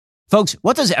Folks,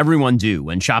 what does everyone do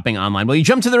when shopping online? Well, you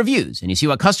jump to the reviews and you see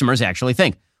what customers actually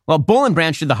think. Well, Boll &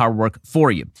 Branch did the hard work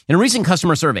for you. In a recent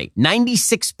customer survey,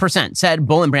 96% said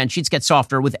Boll & Branch sheets get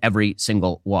softer with every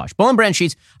single wash. Boll & Branch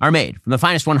sheets are made from the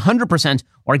finest 100%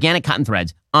 organic cotton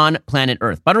threads on planet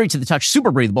Earth. Buttery to the touch,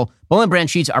 super breathable, Boll & Branch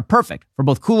sheets are perfect for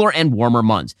both cooler and warmer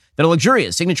months. Their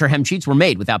luxurious signature hem sheets were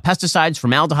made without pesticides,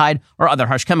 formaldehyde, or other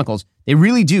harsh chemicals. They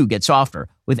really do get softer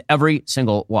with every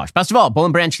single wash. Best of all, Boll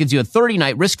 & Branch gives you a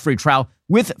 30-night risk-free trial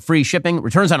with free shipping,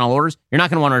 returns on all orders. You're not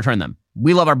going to want to return them.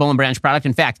 We love our Boll & Branch product.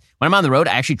 In fact, when I'm on the road,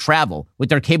 I actually travel with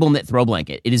their cable knit throw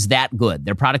blanket. It is that good.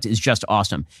 Their product is just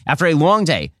awesome. After a long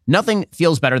day, nothing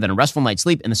feels better than a restful night's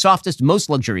sleep in the softest, most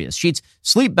luxurious sheets.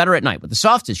 Sleep better at night with the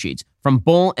softest sheets from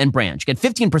Boll & Branch. Get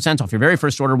 15% off your very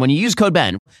first order when you use code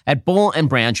BEN at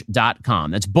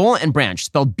bollandbranch.com. That's Boll & Branch,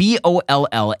 spelled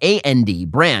BOLLAND,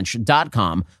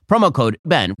 branch.com. Promo code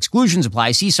BEN. Exclusions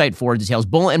apply. See site for details.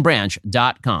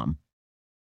 bollandbranch.com.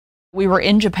 We were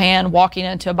in Japan walking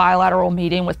into a bilateral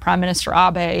meeting with Prime Minister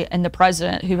Abe and the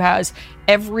president, who has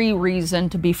every reason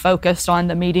to be focused on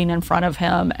the meeting in front of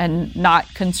him and not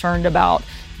concerned about,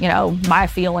 my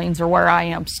feelings or where I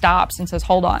am. Stops and says,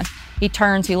 hold on. He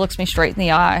turns, he looks me straight in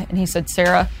the eye, and he said,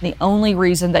 Sarah, the only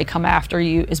reason they come after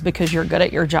you is because you're good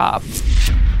at your job.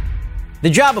 The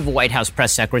job of a White House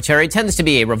press secretary tends to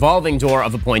be a revolving door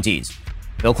of appointees.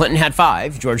 Bill Clinton had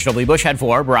 5, George W. Bush had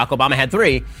 4, Barack Obama had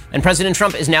 3, and President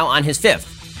Trump is now on his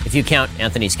 5th, if you count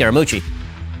Anthony Scaramucci.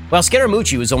 While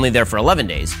Scaramucci was only there for 11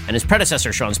 days, and his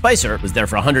predecessor, Sean Spicer, was there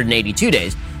for 182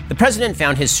 days, the president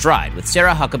found his stride with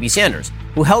Sarah Huckabee Sanders,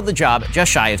 who held the job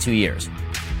just shy of 2 years.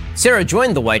 Sarah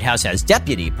joined the White House as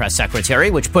deputy press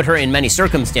secretary, which put her in many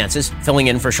circumstances, filling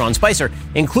in for Sean Spicer,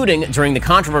 including during the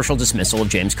controversial dismissal of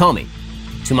James Comey.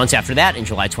 2 months after that, in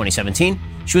July 2017,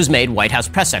 she was made White House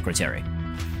press secretary.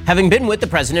 Having been with the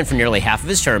president for nearly half of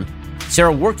his term,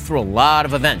 Sarah worked through a lot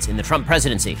of events in the Trump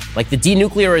presidency, like the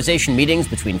denuclearization meetings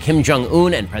between Kim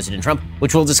Jong-un and President Trump,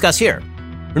 which we'll discuss here.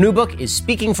 Her new book is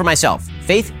Speaking for Myself,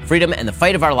 Faith, Freedom, and the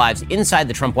Fight of Our Lives Inside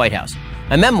the Trump White House,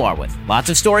 a memoir with lots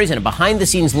of stories and a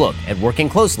behind-the-scenes look at working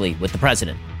closely with the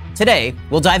president. Today,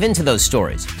 we'll dive into those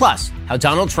stories, plus how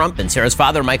Donald Trump and Sarah's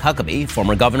father, Mike Huckabee,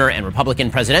 former governor and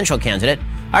Republican presidential candidate,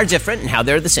 are different and how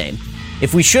they're the same,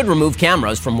 if we should remove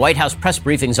cameras from White House press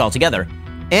briefings altogether,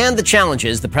 and the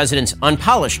challenges the president's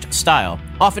unpolished style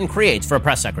often creates for a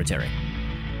press secretary.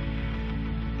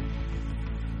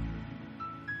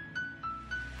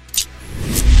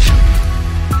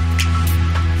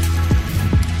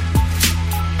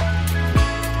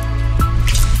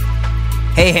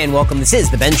 Hey, and welcome. This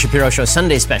is the Ben Shapiro Show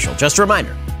Sunday Special. Just a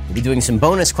reminder, we'll be doing some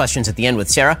bonus questions at the end with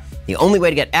Sarah. The only way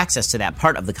to get access to that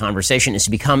part of the conversation is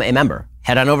to become a member.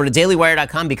 Head on over to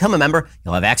dailywire.com, become a member.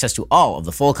 You'll have access to all of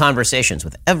the full conversations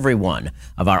with every one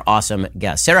of our awesome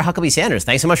guests. Sarah Huckabee Sanders,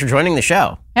 thanks so much for joining the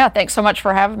show. Yeah, thanks so much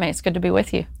for having me. It's good to be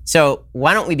with you. So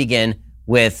why don't we begin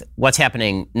with what's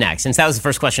happening next, since that was the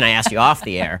first question I asked you off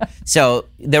the air. So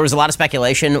there was a lot of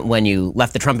speculation when you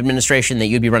left the Trump administration that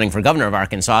you'd be running for governor of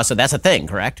Arkansas. So that's a thing,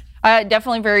 correct?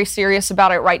 Definitely very serious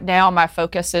about it right now. My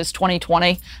focus is 2020.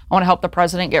 I want to help the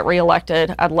president get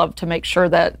reelected. I'd love to make sure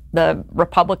that the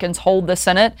Republicans hold the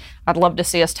Senate. I'd love to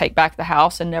see us take back the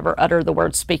House and never utter the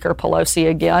word Speaker Pelosi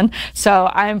again. So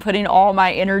I am putting all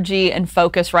my energy and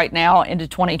focus right now into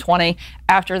 2020.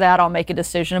 After that, I'll make a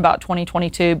decision about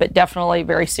 2022, but definitely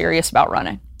very serious about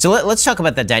running. So let's talk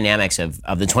about the dynamics of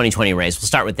the 2020 race. We'll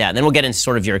start with that, and then we'll get into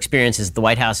sort of your experiences at the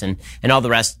White House and all the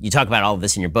rest. You talk about all of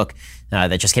this in your book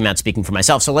that just came out, Speaking for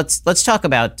Myself. So let's talk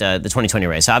about the 2020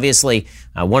 race. Obviously,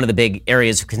 one of the big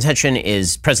areas of contention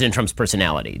is President Trump's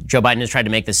personality. Joe Biden has tried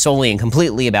to make this solely and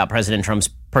completely about President Trump's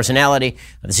personality.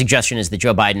 The suggestion is that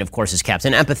Joe Biden, of course, is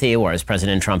Captain Empathy, whereas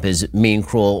President Trump is mean,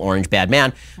 cruel, orange, bad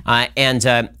man. And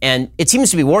it seems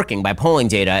to be working by polling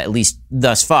data, at least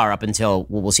thus far, up until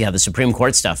we'll see how the Supreme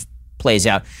Court stuff plays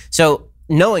out. So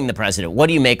knowing the president, what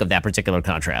do you make of that particular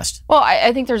contrast? Well,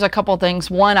 I think there's a couple things.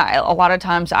 One, a lot of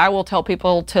times I will tell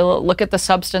people to look at the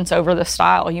substance over the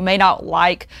style. You may not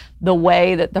like the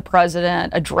way that the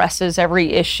president addresses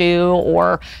every issue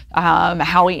or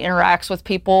how he interacts with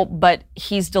people, but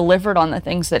he's delivered on the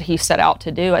things that he set out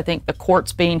to do. I think the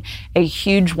courts being a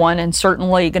huge one and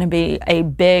certainly going to be a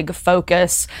big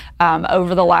focus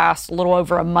over the last little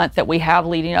over a month that we have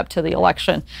leading up to the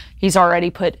election. He's already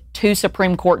put 2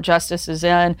 Supreme Court justices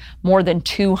in, more than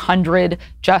 200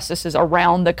 justices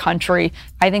around the country.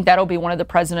 I think that'll be one of the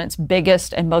president's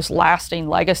biggest and most lasting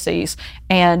legacies.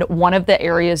 And one of the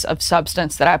areas of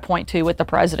substance that I point to with the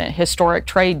president: historic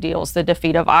trade deals, the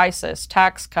defeat of ISIS,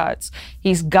 tax cuts.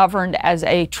 He's governed as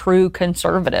a true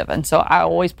conservative. And so I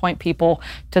always point people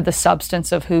to the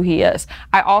substance of who he is.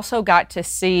 I also got to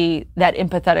see that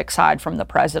empathetic side from the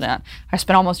president. I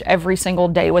spent almost every single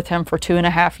day with him for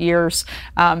 2.5 years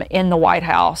in the White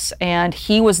House. And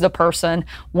he was the person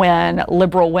when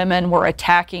liberal women were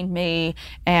attacking me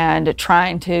and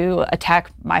trying to attack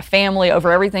my family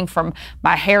over everything from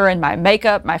my hair and my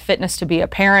makeup, my fitness to be a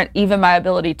parent, even my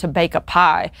ability to bake a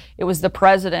pie. It was the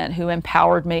president who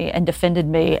empowered me and defended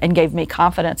me and gave me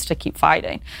confidence to keep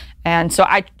fighting. And so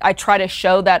I try to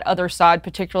show that other side,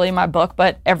 particularly in my book,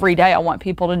 but every day I want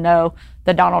people to know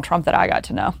the Donald Trump that I got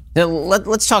to know. Now,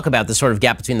 let's talk about the sort of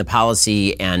gap between the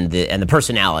policy and the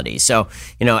personality. So,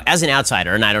 as an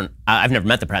outsider, and I've never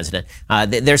met the president,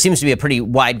 there seems to be a pretty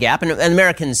wide gap, and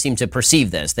Americans seem to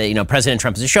perceive this. That President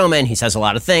Trump is a showman. He says a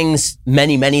lot of things,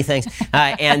 many things,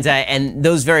 and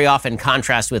those very often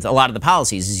contrast with a lot of the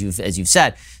policies, as you've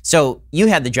said. So, you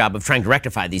had the job of trying to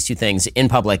rectify these two things in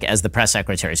public as the press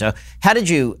secretary. So, how did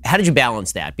you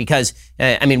balance that? Because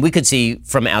we could see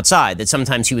from outside that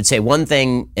sometimes he would say one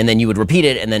thing and then you would repeat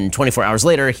it, and then 24 hours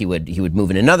later he would move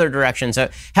in another direction. So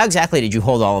how exactly did you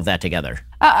hold all of that together?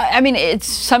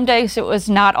 Some days it was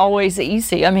not always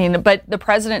easy. But the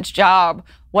president's job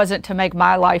wasn't to make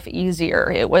my life easier.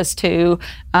 It was to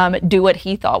do what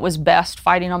he thought was best,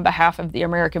 fighting on behalf of the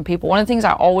American people. One of the things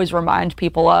I always remind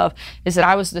people of is that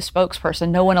I was the spokesperson.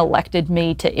 No one elected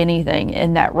me to anything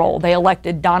in that role. They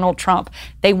elected Donald Trump.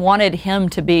 They wanted him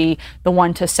to be the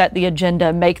one to set the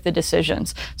agenda, make the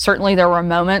decisions. Certainly there were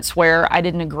moments where I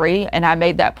didn't agree, and I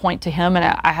made that point to him, and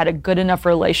I had a good enough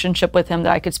relationship with him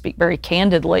that I could speak very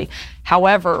candidly.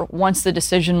 However, once the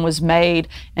decision was made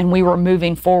and we were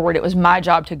moving forward, it was my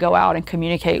job to go out and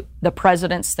communicate the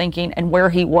president's thinking and where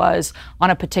he was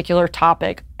on a particular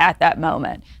topic at that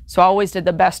moment. So I always did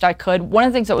the best I could. One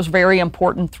of the things that was very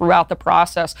important throughout the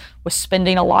process was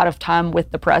spending a lot of time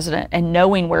with the president and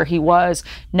knowing where he was,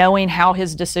 knowing how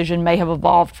his decision may have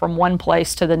evolved from one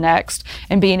place to the next,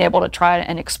 and being able to try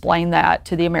and explain that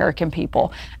to the American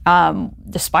people.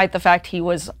 Despite the fact he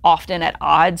was often at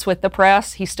odds with the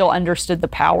press, he still understood the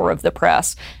power of the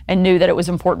press and knew that it was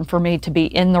important for me to be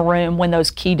in the room when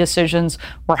those key decisions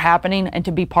were happening and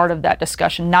to be part of that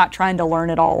discussion, not trying to learn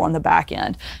it all on the back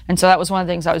end. And so that was one of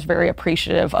the things I was very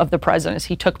appreciative of the president, is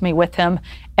he took me with him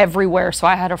everywhere. So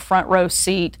I had a front row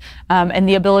seat and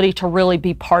the ability to really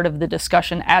be part of the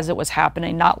discussion as it was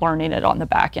happening, not learning it on the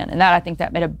back end. And I think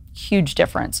that made a huge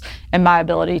difference in my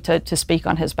ability to speak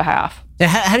on his behalf. Now,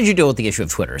 how did you deal with the issue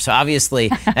of Twitter? So obviously,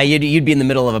 you'd be in the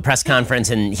middle of a press conference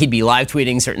and he'd be live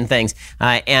tweeting certain things.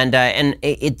 And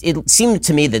it seemed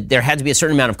to me that there had to be a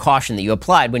certain amount of caution that you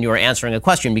applied when you were answering a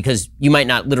question, because you might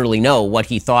not literally know what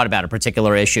he thought about a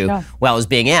particular issue while it was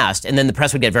being asked. And then the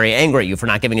press would get very angry at you for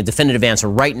not giving a definitive answer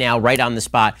right now, right on the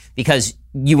spot, because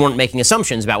you weren't making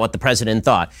assumptions about what the president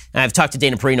thought. And I've talked to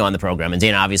Dana Perino on the program, and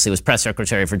Dana obviously was press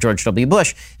secretary for George W.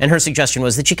 Bush, and her suggestion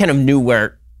was that she kind of knew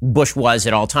where Bush was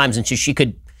at all times, and she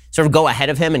could sort of go ahead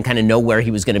of him and kind of know where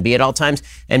he was going to be at all times.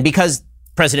 And because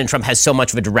President Trump has so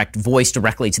much of a direct voice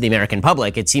directly to the American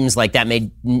public, it seems like that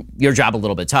made your job a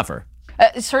little bit tougher.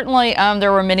 Certainly,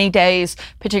 there were many days,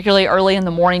 particularly early in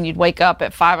the morning, you'd wake up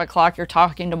at 5 o'clock, you're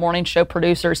talking to morning show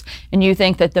producers, and you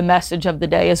think that the message of the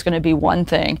day is going to be one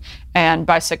thing. And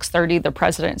by 6:30, the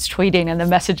president's tweeting, and the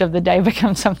message of the day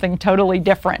becomes something totally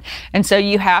different. And so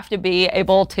you have to be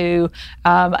able to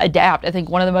adapt. I think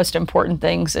one of the most important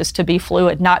things is to be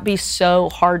fluid, not be so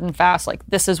hard and fast, like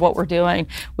this is what we're doing.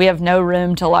 We have no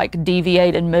room to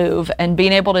deviate and move. And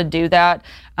being able to do that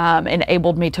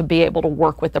enabled me to be able to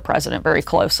work with the president very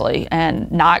closely and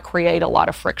not create a lot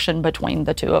of friction between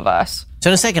the two of us. So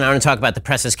in a second, I want to talk about the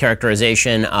press's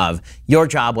characterization of your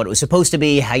job, what it was supposed to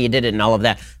be, how you did it, and all of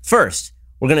that. First,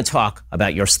 we're going to talk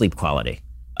about your sleep quality.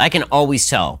 I can always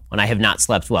tell when I have not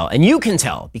slept well. And you can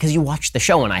tell because you watch the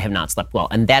show when I have not slept well.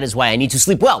 And that is why I need to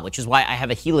sleep well, which is why I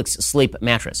have a Helix Sleep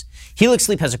mattress. Helix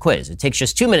Sleep has a quiz. It takes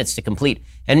just 2 minutes to complete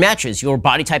and matches your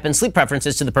body type and sleep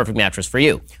preferences to the perfect mattress for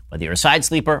you. Whether you're a side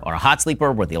sleeper or a hot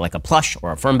sleeper, whether you like a plush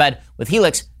or a firm bed, with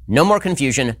Helix, no more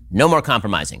confusion, no more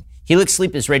compromising. Helix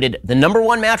Sleep is rated the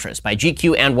 #1 mattress by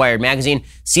GQ and Wired magazine.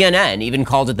 CNN even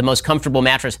called it the most comfortable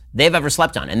mattress they've ever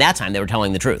slept on. And that time they were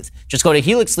telling the truth. Just go to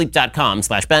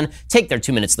helixsleep.com/Ben, take their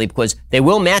 2-minute sleep quiz. They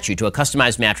will match you to a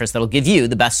customized mattress that'll give you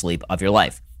the best sleep of your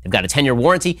life. They've got a 10-year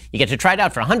warranty. You get to try it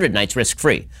out for 100 nights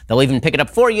risk-free. They'll even pick it up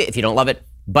for you if you don't love it.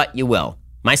 but you will.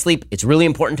 My sleep, it's really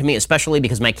important to me, especially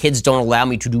because my kids don't allow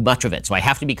me to do much of it. So I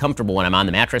have to be comfortable when I'm on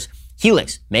the mattress.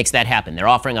 Helix makes that happen. They're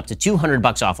offering up to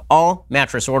 $200 off all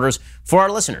mattress orders for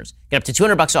our listeners. Get up to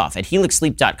 $200 off at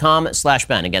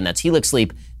helixsleep.com/Ben. Again, that's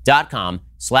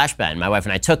helixsleep.com/Ben. My wife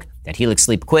and I took that Helix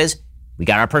Sleep quiz. We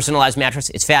got our personalized mattress.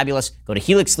 It's fabulous. Go to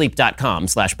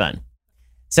helixsleep.com/Ben.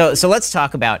 So let's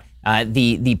talk about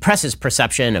the press's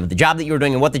perception of the job that you were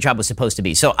doing and what the job was supposed to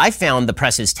be. So I found the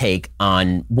press's take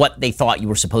on what they thought you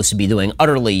were supposed to be doing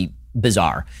utterly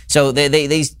bizarre. So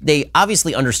they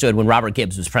obviously understood when Robert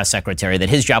Gibbs was press secretary that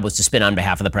his job was to spin on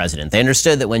behalf of the president. They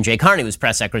understood that when Jay Carney was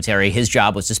press secretary, his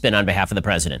job was to spin on behalf of the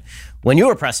president. When you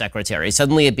were press secretary,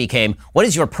 suddenly it became, what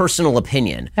is your personal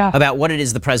opinion about what it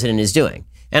is the president is doing?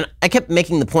 And I kept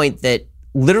making the point that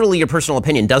literally your personal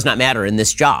opinion does not matter in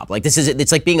this job. Like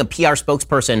it's like being a PR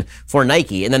spokesperson for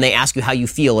Nike, and then they ask you how you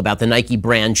feel about the Nike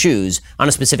brand shoes on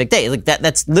a specific day. Like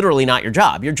that's literally not your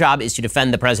job. Your job is to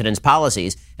defend the president's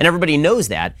policies, and everybody knows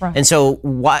that. Right. And so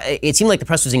it seemed like the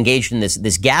press was engaged in this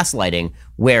gaslighting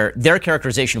where their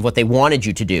characterization of what they wanted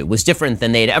you to do was different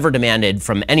than they'd ever demanded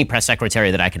from any press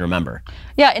secretary that I can remember.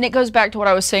 Yeah, and it goes back to what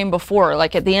I was saying before.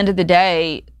 Like at the end of the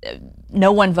day,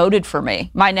 no one voted for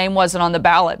me. My name wasn't on the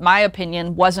ballot. My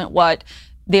opinion wasn't what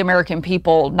the American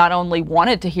people not only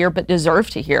wanted to hear, but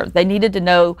deserved to hear. They needed to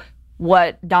know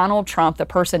what Donald Trump, the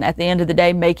person at the end of the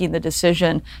day making the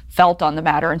decision, felt on the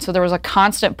matter. And so there was a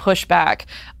constant pushback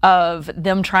of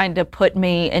them trying to put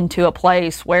me into a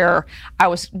place where I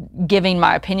was giving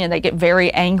my opinion. They get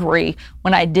very angry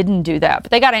when I didn't do that.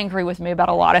 But they got angry with me about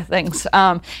a lot of things.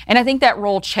 And I think that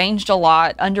role changed a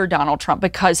lot under Donald Trump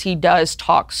because he does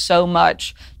talk so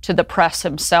much to the press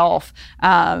himself.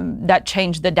 That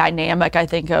changed the dynamic, I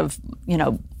think, of,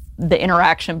 the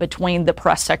interaction between the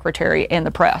press secretary and the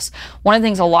press. One of the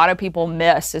things a lot of people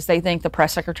miss is they think the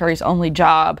press secretary's only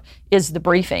job is the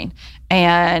briefing.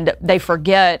 And they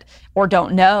forget or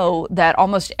don't know that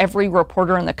almost every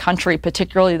reporter in the country,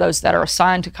 particularly those that are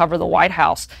assigned to cover the White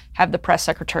House, have the press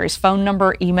secretary's phone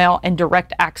number, email, and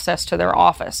direct access to their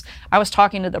office. I was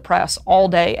talking to the press all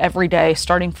day, every day,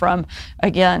 starting from,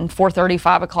 again, 4:30,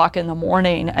 5 o'clock in the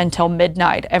morning until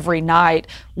midnight every night,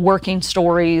 working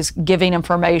stories, giving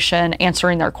information,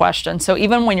 answering their questions. So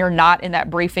even when you're not in that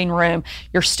briefing room,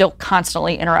 you're still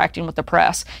constantly interacting with the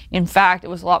press. In fact, it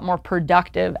was a lot more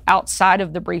productive outside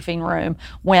of the briefing room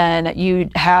when you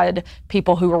had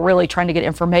people who were really trying to get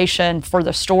information for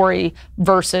the story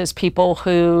versus people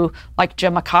who, like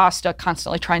Jim Acosta,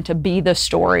 constantly trying to be the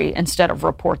story instead of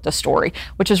report the story,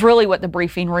 which is really what the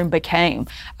briefing room became,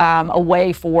 a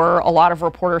way for a lot of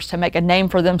reporters to make a name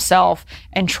for themselves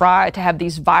and try to have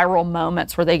these viral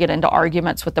moments where they get into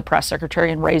arguments with the press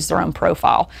secretary and raise their own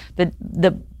profile.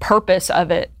 The purpose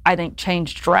of it, I think,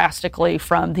 changed drastically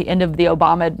from the end of the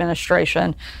Obama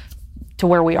administration to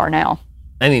where we are now.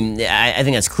 I mean, I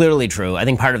think that's clearly true. I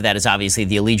think part of that is obviously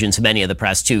the allegiance of many of the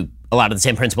press to a lot of the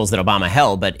same principles that Obama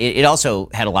held, but it also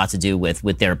had a lot to do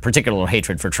with their particular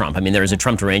hatred for Trump. I mean, there is a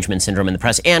Trump derangement syndrome in the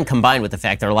press, and combined with the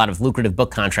fact there are a lot of lucrative book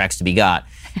contracts to be got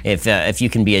if you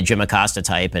can be a Jim Acosta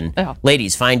type. And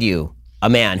ladies, find you a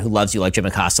man who loves you like Jim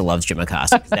Acosta loves Jim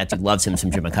Acosta, because that dude loves him some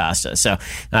Jim Acosta. So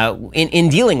in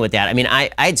dealing with that, I mean,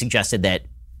 I had suggested that,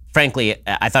 frankly,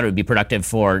 I thought it would be productive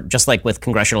for, just like with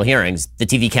congressional hearings, the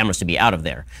TV cameras to be out of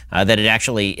there. That it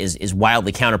actually is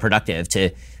wildly counterproductive to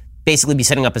basically be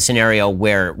setting up a scenario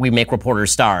where we make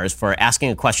reporters stars for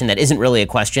asking a question that isn't really a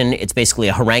question. It's basically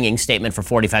a haranguing statement for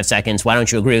 45 seconds. Why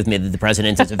don't you agree with me that the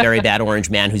president is a very bad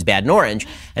orange man who's bad in orange?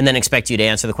 And then expect you to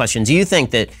answer the question. Do you think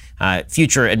that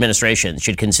future administrations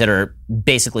should consider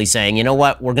basically saying, you know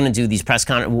what, we're going to do these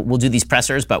we'll do these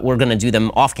pressers, but we're going to do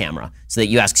them off camera so that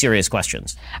you ask serious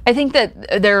questions? I think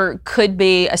that there could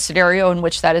be a scenario in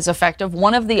which that is effective.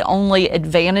 One of the only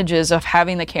advantages of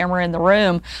having the camera in the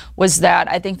room was that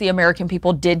I think the American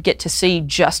people did get to see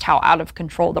just how out of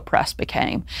control the press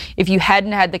became. If you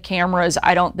hadn't had the cameras,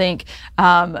 I don't think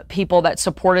people that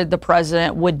supported the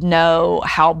president would know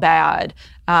how bad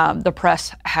the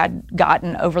press had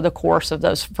gotten over the course of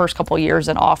those first couple of years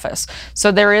in office.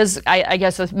 So there is, I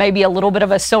guess, maybe a little bit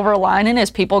of a silver lining as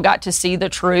people got to see the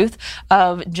truth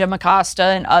of Jim Acosta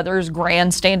and others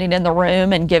grandstanding in the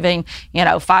room and giving,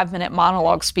 5-minute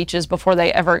monologue speeches before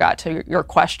they ever got to your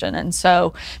question. And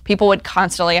so people would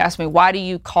constantly ask me, why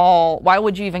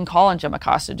would you even call on Jim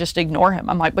Acosta? Just ignore him.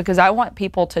 I'm like, because I want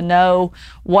people to know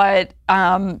what,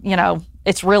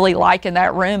 it's really like in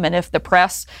that room. And if the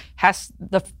press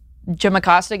Jim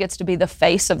Acosta gets to be the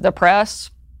face of the press,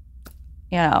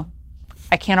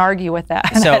 I can't argue with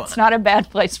that. So, that's not a bad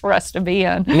place for us to be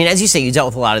in. I mean, as you say, you dealt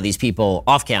with a lot of these people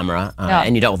off camera,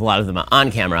 and you dealt with a lot of them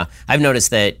on camera. I've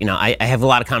noticed that, I have a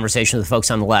lot of conversations with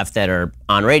folks on the left that are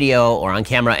on radio or on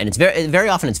camera, and it's very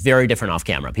often it's very different off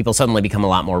camera. People suddenly become a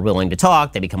lot more willing to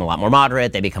talk. They become a lot more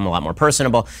moderate. They become a lot more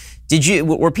personable.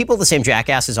 Were people the same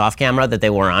jackasses off camera that they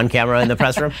were on camera in the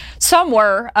press room? Some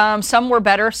were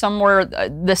better. Some were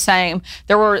the same.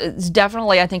 There was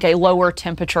definitely, I think, a lower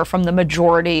temperature from the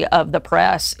majority of the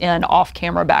press in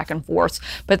off-camera back and forths.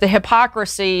 But the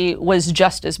hypocrisy was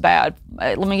just as bad.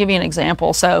 Let me give you an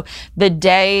example. So the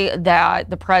day that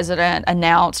the president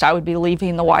announced I would be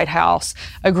leaving the White House,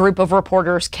 a group of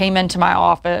reporters came into my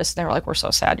office. They were like, "We're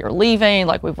so sad you're leaving.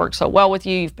 Like, we've worked so well with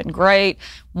you. You've been great."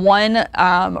 One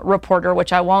reporter,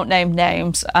 which I won't name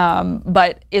names,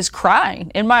 but is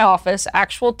crying in my office,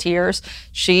 actual tears.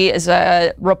 She is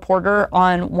a reporter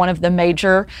on one of the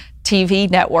major TV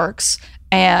networks.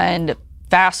 And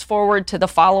fast forward to the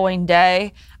following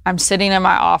day, I'm sitting in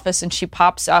my office and she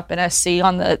pops up and I see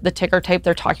on the ticker tape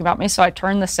they're talking about me. So I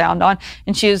turn the sound on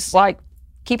and she's like,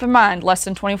 keep in mind, less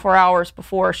than 24 hours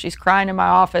before, she's crying in my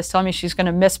office, telling me she's going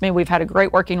to miss me. We've had a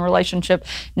great working relationship.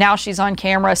 Now she's on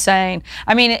camera saying,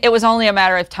 I mean, it was only a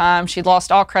matter of time. She'd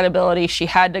lost all credibility. She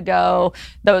had to go.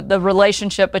 The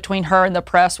relationship between her and the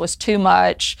press was too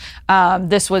much.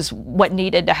 This was what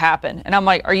needed to happen. And I'm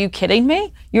like, are you kidding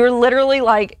me? You were literally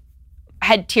like,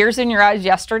 had tears in your eyes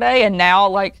yesterday, and now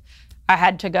like I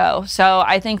had to go. So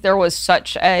I think there was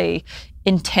such a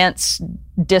intense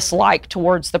dislike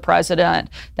towards the president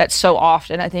that so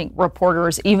often I think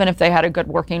reporters, even if they had a good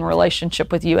working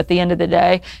relationship with you, at the end of the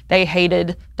day, they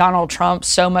hated Donald Trump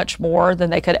so much more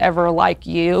than they could ever like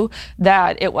you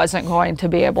that it wasn't going to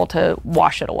be able to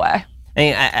wash it away. I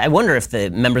mean, I wonder if the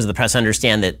members of the press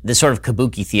understand that this sort of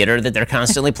kabuki theater that they're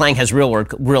constantly playing has real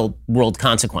world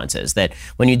consequences. That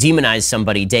when you demonize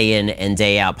somebody day in and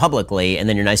day out publicly, and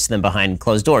then you're nice to them behind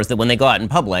closed doors, that when they go out in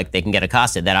public, they can get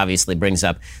accosted. That obviously brings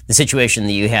up the situation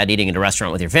that you had eating at a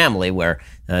restaurant with your family, where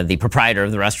the proprietor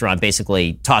of the restaurant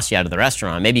basically tossed you out of the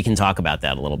restaurant. Maybe you can talk about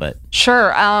that a little bit.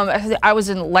 Sure. I was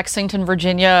in Lexington,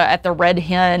 Virginia at the Red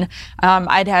Hen.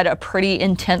 I'd had a pretty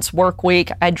intense work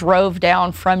week. I drove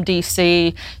down from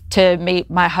D.C. to meet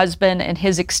my husband and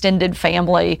his extended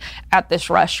family at this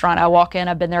restaurant. I walk in,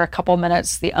 I've been there a couple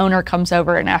minutes. The owner comes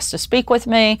over and asks to speak with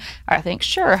me. I think,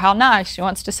 sure, how nice. She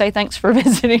wants to say thanks for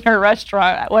visiting her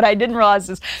restaurant. What I didn't realize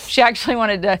is she actually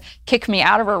wanted to kick me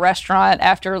out of her restaurant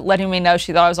after letting me know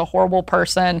she thought I was a horrible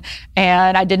person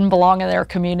and I didn't belong in their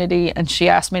community, and she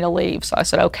asked me to leave. So I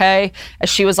said, okay.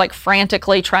 As she was like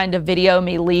frantically trying to video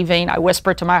me leaving, I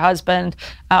whispered to my husband,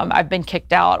 I've been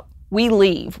kicked out. We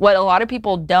leave. What a lot of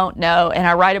people don't know, and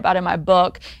I write about in my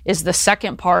book, is the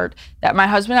second part, that my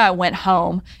husband and I went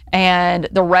home and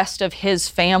the rest of his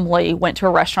family went to a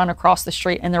restaurant across the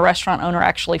street, and the restaurant owner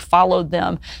actually followed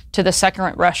them to the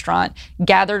second restaurant,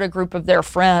 gathered a group of their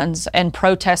friends and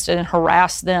protested and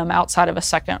harassed them outside of a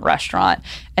second restaurant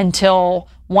until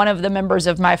one of the members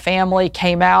of my family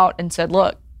came out and said,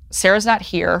 look, Sarah's not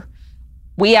here.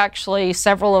 We actually,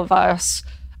 several of us,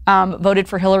 voted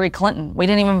for Hillary Clinton. We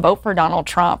didn't even vote for Donald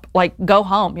Trump. Like, go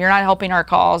home. You're not helping our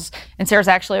cause. And Sarah's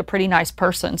actually a pretty nice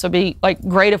person. So it'd be like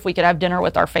great if we could have dinner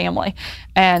with our family.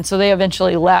 And so they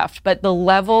eventually left. But the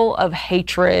level of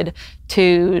hatred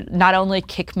to not only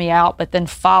kick me out, but then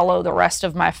follow the rest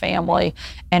of my family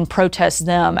and protest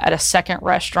them at a second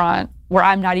restaurant where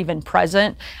I'm not even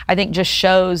present, I think just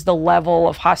shows the level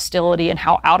of hostility and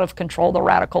how out of control the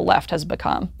radical left has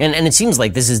become. And it seems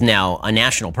like this is now a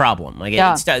national problem. Like,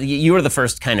 you were the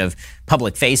first kind of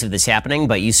public face of this happening,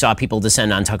 but you saw people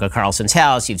descend on Tucker Carlson's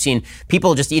house. You've seen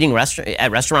people just eating at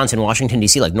restaurants in Washington,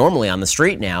 D.C., like normally on the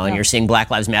street now, and you're seeing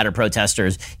Black Lives Matter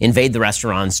protesters invade the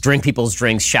restaurants, drink people's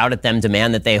drinks, shout at them,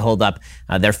 demand that they hold up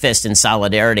their fist in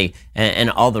solidarity, and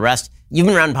all the rest. You've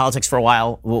been around in politics for a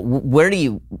while. Where do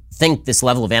you think this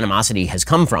level of animosity has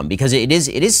come from? Because it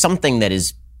is something that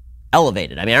is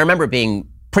elevated. I mean, I remember it being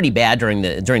pretty bad during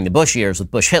the Bush years with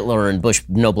Bush Hitler and Bush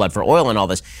no blood for oil and all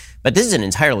this. But this is an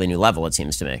entirely new level, it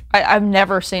seems to me. I've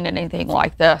never seen anything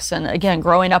like this. And again,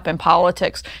 growing up in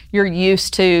politics, you're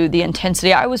used to the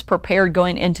intensity. I was prepared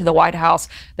going into the White House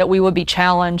that we would be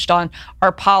challenged on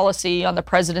our policy, on the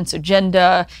president's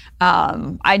agenda.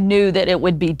 I knew that it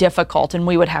would be difficult and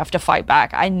we would have to fight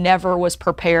back. I never was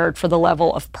prepared for the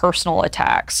level of personal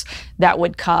attacks that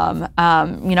would come.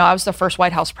 I was the first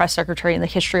White House press secretary in the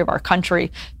history of our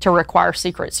country to require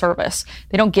Secret Service.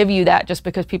 They don't give you that just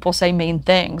because people say mean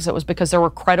things. It was because there were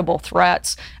credible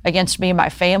threats against me and my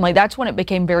family. That's when it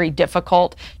became very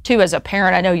difficult, too, as a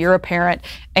parent. I know you're a parent,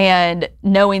 and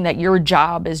knowing that your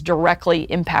job is directly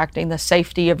impacting the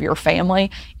safety of your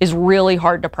family is really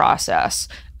hard to process.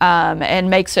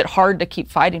 And makes it hard to keep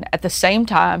fighting. At the same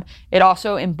time, it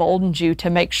also emboldens you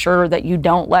to make sure that you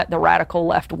don't let the radical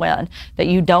left win, that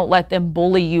you don't let them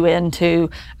bully you into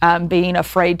being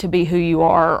afraid to be who you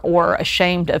are or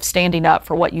ashamed of standing up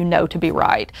for what you know to be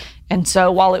right. And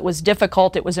so while it was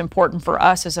difficult, it was important for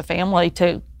us as a family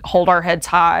to hold our heads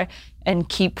high and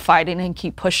keep fighting and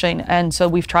keep pushing. And so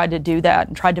we've tried to do that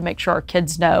and tried to make sure our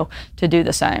kids know to do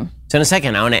the same. So in a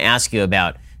second, I want to ask you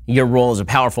about your role as a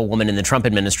powerful woman in the Trump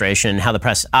administration, how the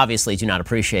press obviously do not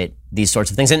appreciate these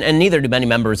sorts of things, and neither do many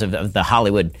members of the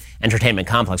Hollywood entertainment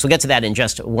complex. We'll get to that in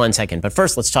just 1 second. But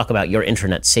first, let's talk about your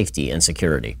internet safety and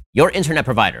security. Your internet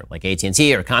provider, like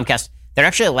AT&T or Comcast, they're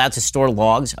actually allowed to store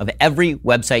logs of every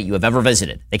website you have ever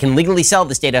visited. They can legally sell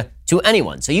this data to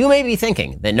anyone. So you may be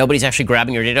thinking that nobody's actually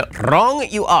grabbing your data. Wrong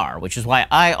you are, which is why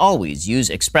I always use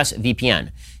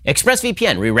ExpressVPN.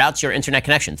 ExpressVPN reroutes your internet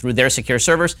connection through their secure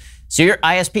servers so your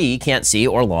ISP can't see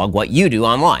or log what you do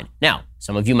online. Now,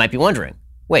 some of you might be wondering,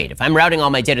 wait, if I'm routing all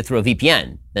my data through a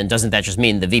VPN, then doesn't that just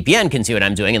mean the VPN can see what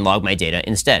I'm doing and log my data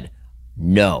instead?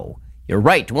 No. You're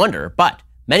right to wonder, but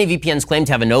many VPNs claim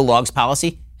to have a no logs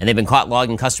policy, and they've been caught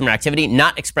logging customer activity,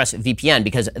 not ExpressVPN,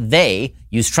 because they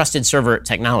use trusted server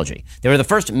technology. They were the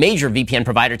first major VPN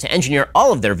provider to engineer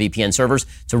all of their VPN servers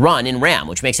to run in RAM,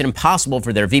 which makes it impossible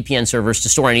for their VPN servers to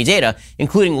store any data,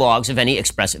 including logs of any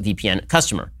ExpressVPN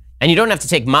customer. And you don't have to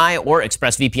take my or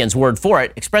ExpressVPN's word for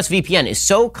it. ExpressVPN is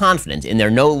so confident in their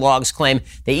no logs claim,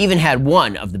 they even had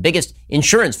one of the biggest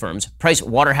insurance firms,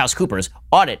 PricewaterhouseCoopers,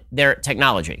 audit their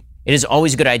technology. It is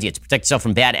always a good idea to protect yourself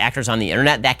from bad actors on the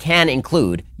internet. That can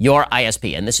include your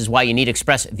ISP. And this is why you need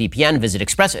ExpressVPN. Visit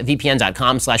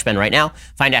expressvpn.com/Ben right now.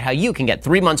 Find out how you can get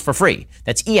 3 months for free.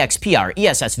 That's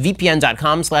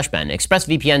expressvpn.com/Ben.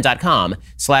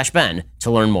 expressvpn.com/Ben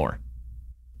to learn more.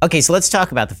 Okay, so let's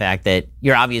talk about the fact that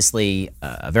you're obviously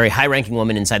a very high-ranking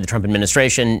woman inside the Trump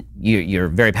administration. You're a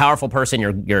very powerful person.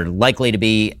 You're likely to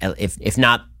be, if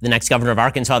not the next governor of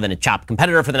Arkansas, then a top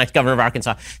competitor for the next governor of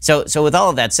Arkansas. So with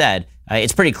all of that said,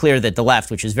 it's pretty clear that the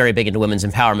left, which is very big into women's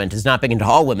empowerment, is not big into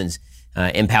all women's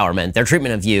empowerment. Their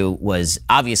treatment of you was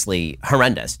obviously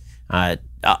horrendous.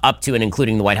 Up to and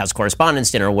including the White House Correspondents'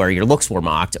 Dinner, where your looks were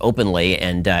mocked openly,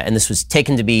 and this was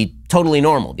taken to be totally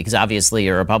normal because obviously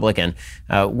you're a Republican.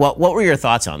 What were your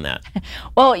thoughts on that?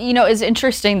 Well, it's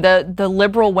interesting. The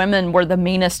liberal women were the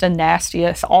meanest and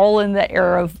nastiest, all in the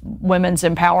era of women's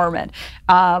empowerment,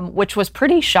 which was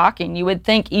pretty shocking. You would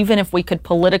think even if we could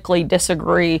politically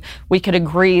disagree, we could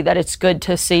agree that it's good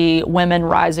to see women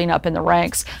rising up in the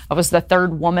ranks. I was the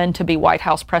third woman to be White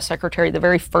House press secretary, the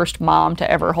very first mom to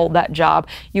ever hold that job.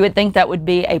 You would think that would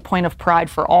be a point of pride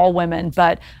for all women,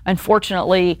 but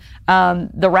unfortunately,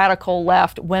 the radical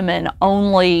left women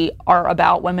only are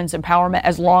about women's empowerment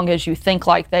as long as you think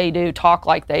like they do, talk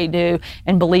like they do,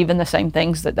 and believe in the same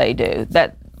things that they do.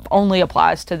 That only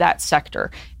applies to that sector.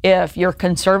 If you're a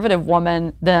conservative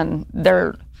woman, then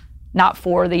they're not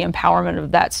for the empowerment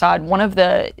of that side. One of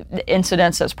the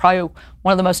incidents that's probably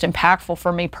one of the most impactful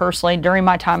for me personally during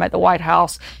my time at the White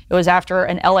House, it was after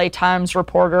an LA Times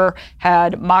reporter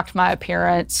had mocked my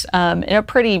appearance in a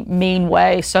pretty mean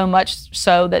way, so much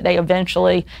so that they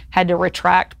eventually had to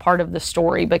retract part of the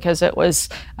story because it was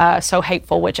so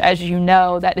hateful, which, as you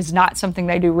know, that is not something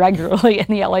they do regularly in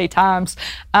the LA Times.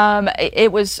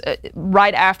 It was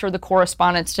right after the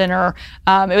Correspondents' Dinner.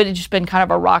 It had just been kind of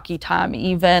a rocky time.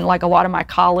 Even like a lot of my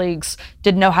colleagues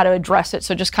didn't know how to address it,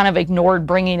 so just kind of ignored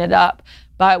bringing it up.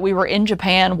 But we were in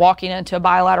Japan walking into a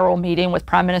bilateral meeting with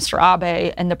Prime Minister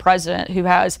Abe and the president, who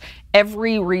has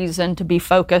every reason to be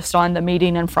focused on the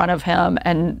meeting in front of him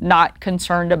and not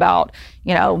concerned about,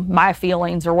 my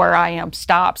feelings or where I am,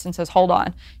 stops and says, hold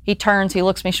on. He turns, he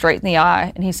looks me straight in the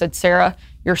eye, and he said, Sarah,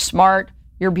 you're smart,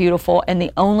 you're beautiful, and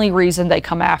the only reason they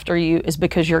come after you is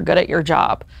because you're good at your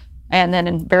job. And then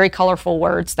in very colorful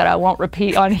words that I won't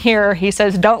repeat on here, he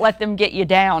says, don't let them get you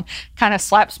down. Kind of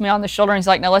slaps me on the shoulder and he's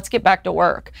like, now let's get back to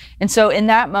work. And so in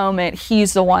that moment,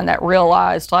 he's the one that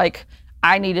realized,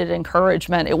 I needed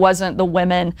encouragement. It wasn't the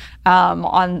women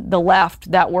on the left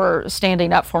that were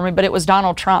standing up for me, but it was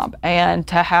Donald Trump. And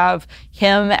to have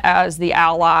him as the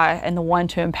ally and the one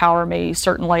to empower me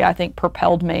certainly, I think,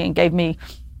 propelled me and gave me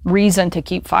reason to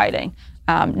keep fighting.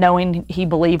 knowing he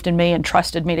believed in me and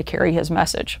trusted me to carry his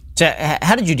message. So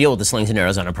how did you deal with the slings and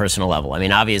arrows on a personal level? I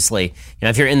mean, obviously,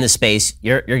 if you're in this space,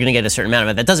 you're going to get a certain amount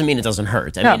of it. That doesn't mean it doesn't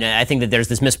hurt. I mean, I think that there's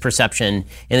this misperception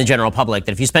in the general public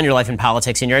that if you spend your life in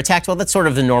politics and you're attacked, well, that's sort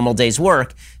of a normal day's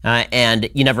work, and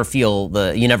you never feel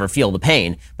the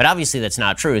pain. But obviously, that's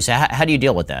not true. So how do you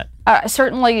deal with that?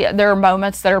 Certainly, there are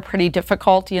moments that are pretty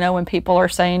difficult, when people are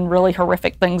saying really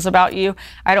horrific things about you.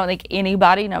 I don't think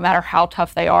anybody, no matter how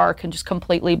tough they are, can just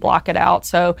completely block it out.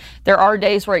 So there are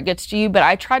days where it gets to you, but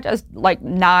I try to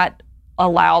not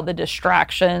allow the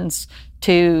distractions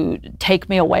to take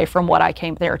me away from what I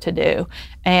came there to do.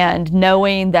 And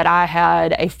knowing that I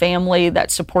had a family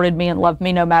that supported me and loved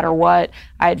me no matter what,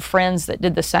 I had friends that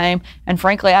did the same, and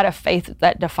frankly, I had a faith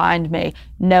that defined me.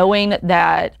 Knowing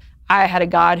that I had a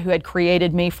God who had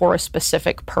created me for a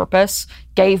specific purpose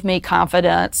gave me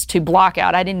confidence to block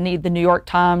out. I didn't need the New York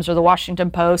Times or the Washington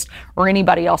Post or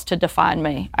anybody else to define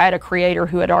me. I had a creator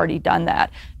who had already done that.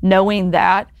 Knowing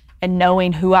that and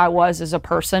knowing who I was as a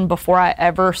person before I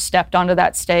ever stepped onto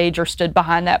that stage or stood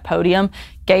behind that podium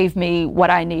gave me what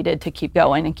I needed to keep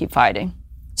going and keep fighting.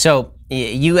 So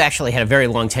you actually had a very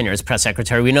long tenure as press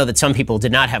secretary. We know that some people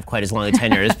did not have quite as long a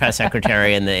tenure as press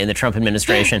secretary in the Trump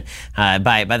administration.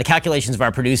 By the calculations of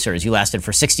our producers, you lasted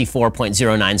for 64.09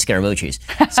 Scaramucci's.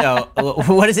 So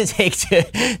what does it take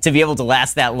to be able to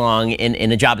last that long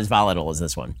in a job as volatile as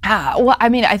this one? Well, I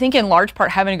mean, I think in large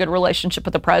part having a good relationship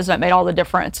with the president made all the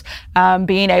difference.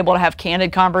 Being able to have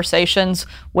candid conversations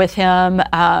with him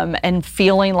and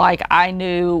feeling like I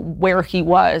knew where he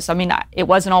was. I mean, it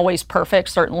wasn't always perfect,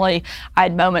 certainly. I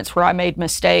had moments where I made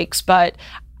mistakes, but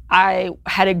I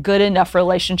had a good enough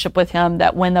relationship with him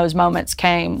that when those moments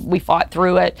came, we fought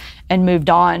through it and moved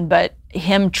on. But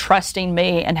him trusting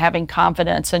me and having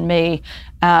confidence in me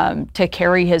to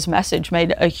carry his message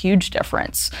made a huge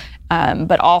difference.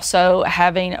 But also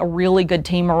having a really good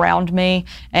team around me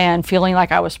and feeling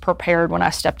like I was prepared when I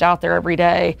stepped out there every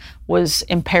day was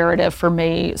imperative for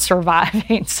me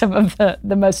surviving some of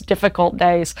the most difficult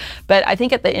days. But I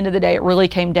think at the end of the day, it really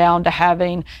came down to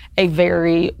having a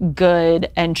very good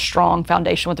and strong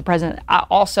foundation with the president. I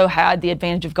also had the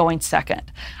advantage of going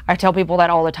second. I tell people that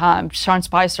all the time. Sean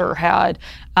Spicer had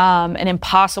an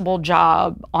impossible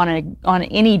job on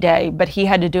any day, but he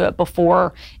had to do it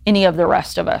before any of the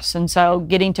rest of us. And so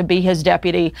getting to be his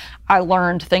deputy, I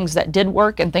learned things that did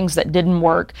work and things that didn't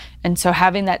work. And so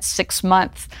having that 6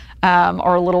 month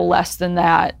or a little less than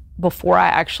that before I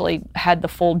actually had the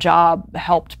full job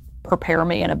helped prepare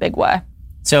me in a big way.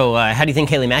 So how do you think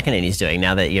Kayleigh McEnany's doing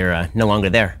now that you're no longer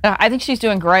there? I think she's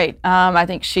doing great. I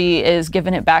think she is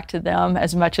giving it back to them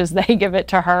as much as they give it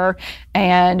to her.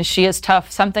 And she is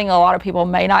tough. Something a lot of people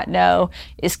may not know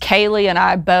is Kayleigh and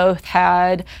I both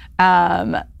had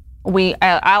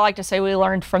I like to say we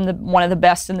learned from one of the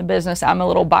best in the business. I'm a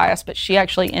little biased, but she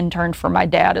actually interned for my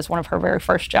dad as one of her very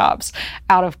first jobs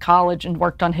out of college and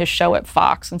worked on his show at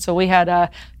Fox. And so we had a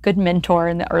good mentor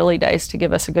in the early days to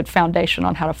give us a good foundation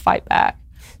on how to fight back.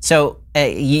 So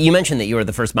you mentioned that you were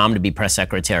the first mom to be press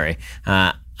secretary.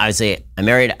 Obviously, I'm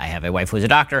married. I have a wife who's a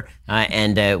doctor,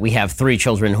 and we have 3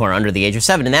 children who are under the age of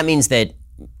 7. And that means that,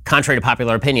 contrary to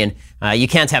popular opinion, you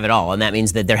can't have it all. And that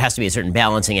means that there has to be a certain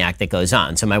balancing act that goes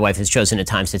on. So my wife has chosen at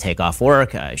times to take off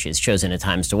work. She's chosen at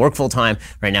times to work full time.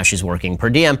 Right now she's working per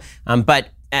diem. But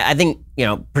I think,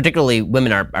 particularly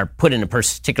women are put in a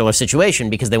particular situation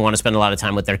because they want to spend a lot of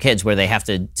time with their kids where they have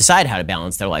to decide how to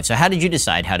balance their life. So how did you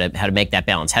decide how to make that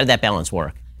balance? How did that balance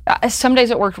work? Some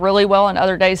days it worked really well, and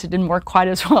other days it didn't work quite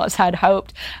as well as I'd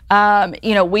hoped.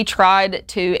 We tried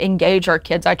to engage our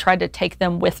kids. I tried to take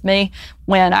them with me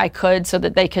when I could so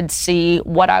that they could see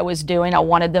what I was doing. I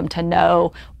wanted them to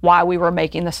know why we were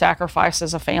making the sacrifice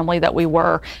as a family that we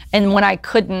were. And when I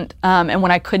couldn't,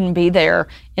 be there,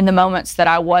 in the moments that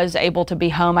I was able to be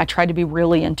home, I tried to be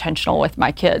really intentional with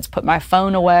my kids, put my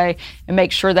phone away and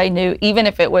make sure they knew, even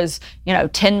if it was,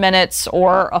 10 minutes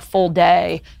or a full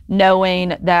day,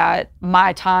 knowing that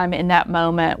my time in that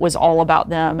moment was all about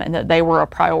them and that they were a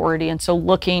priority. And so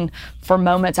looking for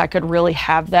moments I could really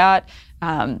have that.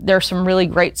 There are some really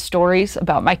great stories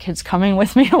about my kids coming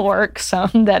with me to work,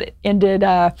 some that ended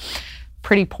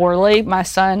pretty poorly. My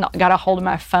son got a hold of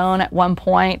my phone at one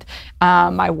point,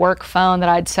 my work phone that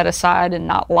I'd set aside and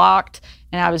not locked,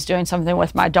 and I was doing something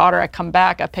with my daughter. I come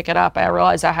back, I pick it up, I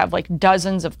realize I have like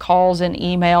dozens of calls and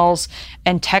emails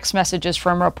and text messages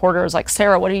from reporters like,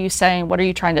 Sarah, what are you saying? What are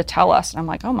you trying to tell us? And I'm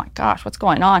like, oh my gosh, what's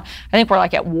going on? I think we're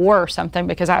like at war or something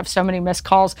because I have so many missed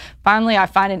calls. Finally, I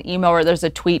find an email where there's a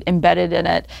tweet embedded in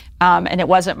it. And it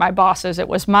wasn't my boss's, it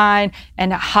was mine.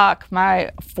 And Huck,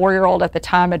 my 4-year-old at the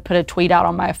time, had put a tweet out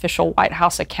on my official White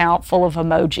House account full of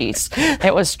emojis.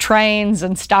 It was trains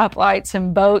and stoplights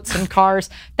and boats and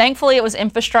cars. Thankfully, it was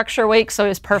infrastructure week, so he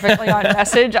was perfectly on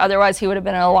message. Otherwise, he would have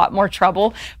been in a lot more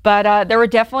trouble. But there were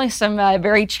definitely some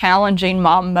very challenging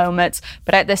mom moments.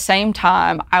 But at the same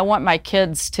time, I want my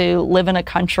kids to live in a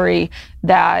country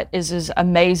that is as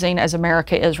amazing as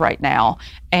America is right now.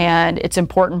 And it's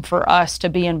important for us to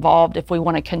be involved if we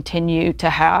want to continue to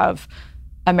have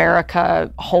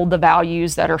America hold the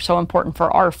values that are so important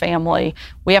for our family.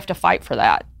 We have to fight for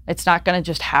that. It's not going to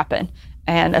just happen.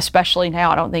 And especially now,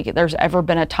 I don't think there's ever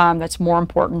been a time that's more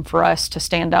important for us to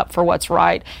stand up for what's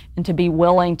right and to be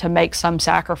willing to make some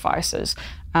sacrifices.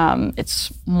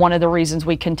 It's one of the reasons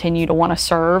we continue to want to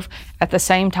serve. At the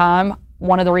same time,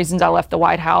 one of the reasons I left the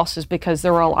White House is because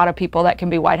there were a lot of people that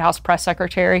can be White House press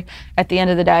secretary. At the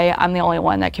end of the day, I'm the only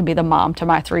one that can be the mom to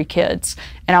my 3 kids.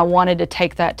 And I wanted to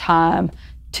take that time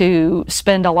to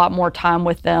spend a lot more time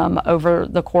with them over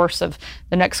the course of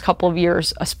the next couple of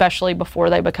years, especially before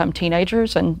they become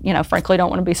teenagers and, frankly, don't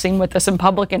want to be seen with us in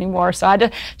public anymore. So I had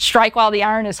to strike while the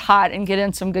iron is hot and get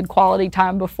in some good quality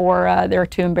time before they're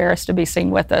too embarrassed to be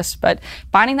seen with us. But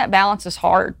finding that balance is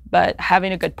hard, but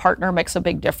having a good partner makes a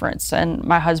big difference. And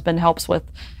my husband helps with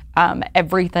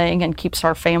everything and keeps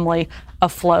our family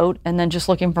afloat. And then just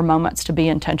looking for moments to be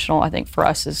intentional, I think for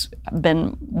us has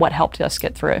been what helped us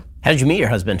get through. How did you meet your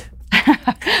husband?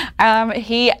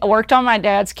 He worked on my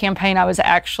dad's campaign. I was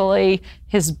actually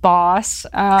his boss.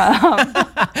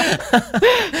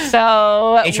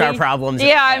 So HR problems.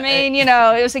 Yeah, I mean,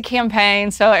 it was a campaign.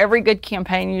 So every good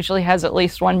campaign usually has at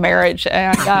least one marriage.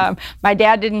 And my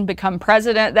dad didn't become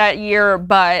president that year,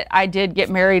 but I did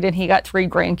get married and he got 3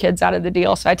 grandkids out of the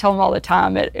deal. So I tell him all the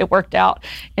time it worked out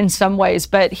in some ways.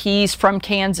 But he's from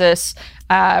Kansas.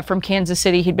 From Kansas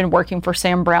City. He'd been working for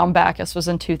Sam Brownback. This was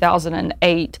in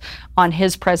 2008 on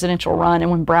his presidential run.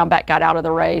 And when Brownback got out of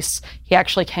the race, he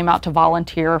actually came out to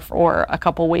volunteer for a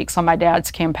couple weeks on my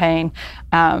dad's campaign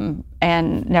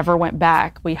and never went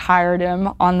back. We hired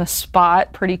him on the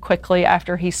spot pretty quickly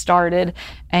after he started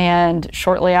and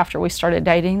shortly after we started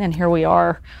dating. And here we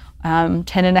are 10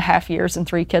 and a half years and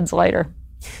 3 kids later.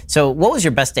 So what was your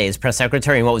best day as press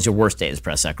secretary and what was your worst day as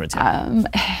press secretary?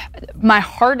 My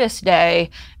hardest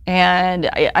day, and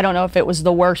I don't know if it was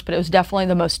the worst, but it was definitely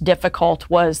the most difficult,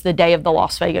 was the day of the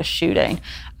Las Vegas shooting.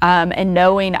 And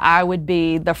knowing I would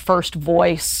be the first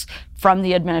voice from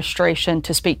the administration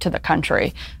to speak to the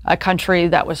country, a country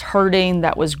that was hurting,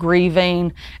 that was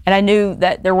grieving. And I knew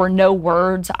that there were no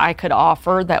words I could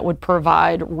offer that would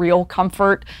provide real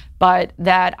comfort, but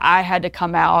that I had to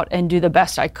come out and do the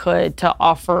best I could to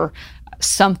offer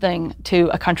something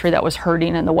to a country that was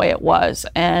hurting in the way it was.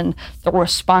 And the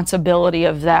responsibility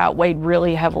of that weighed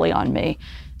really heavily on me.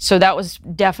 So that was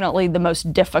definitely the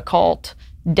most difficult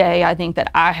day I think that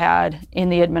I had in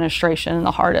the administration and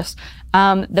the hardest.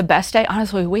 The best day,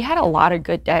 honestly, we had a lot of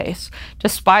good days.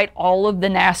 Despite all of the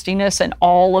nastiness and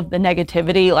all of the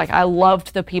negativity, I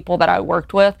loved the people that I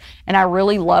worked with, and I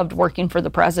really loved working for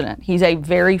the president. He's a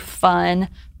very fun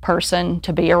person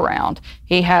to be around.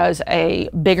 He has a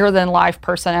bigger than life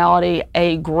personality,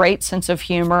 a great sense of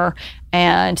humor,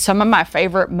 and some of my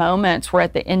favorite moments were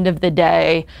at the end of the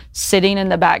day, sitting in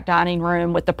the back dining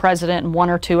room with the president and 1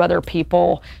 or 2 other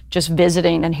people, just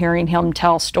visiting and hearing him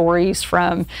tell stories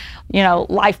from,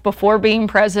 life before being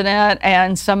president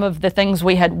and some of the things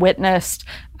we had witnessed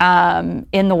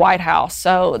in the White House.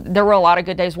 So there were a lot of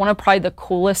good days. One of probably the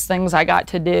coolest things I got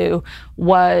to do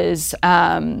was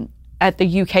at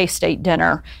the UK state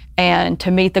dinner, and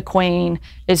to meet the Queen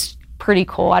is pretty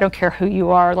cool. I don't care who you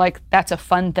are, that's a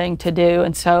fun thing to do.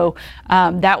 And so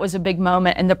that was a big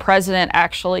moment. And the president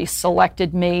actually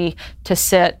selected me to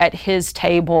sit at his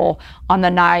table on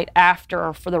the night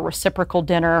after for the reciprocal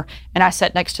dinner. And I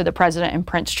sat next to the president and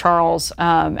Prince Charles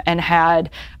and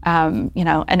had,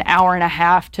 an hour and a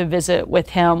half to visit with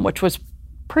him, which was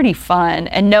pretty fun.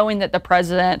 And knowing that the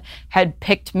president had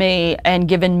picked me and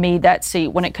given me that seat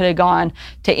when it could have gone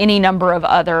to any number of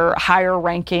other higher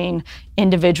ranking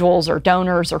individuals or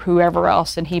donors or whoever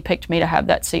else, and he picked me to have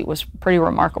that seat was pretty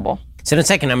remarkable. So in a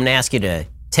second, I'm going to ask you to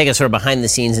take us sort of behind the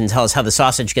scenes and tell us how the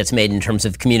sausage gets made in terms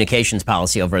of communications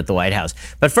policy over at the White House.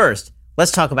 But first,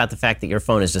 let's talk about the fact that your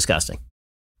phone is disgusting.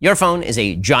 Your phone is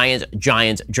a giant,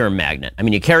 giant germ magnet. I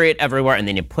mean, you carry it everywhere and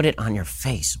then you put it on your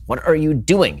face. What are you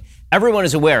doing? Everyone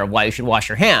is aware of why you should wash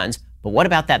your hands, but what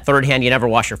about that third hand you never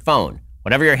wash your phone?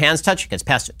 Whatever your hands touch gets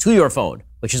passed to your phone,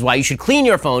 which is why you should clean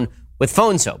your phone with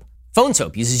phone soap. Phone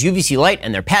soap uses UVC light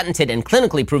and their patented and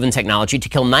clinically proven technology to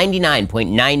kill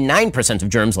 99.99% of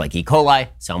germs like E. coli,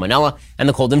 salmonella, and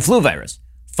the cold and flu virus.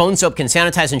 Phone soap can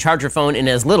sanitize and charge your phone in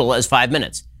as little as 5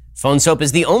 minutes. Phone soap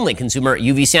is the only consumer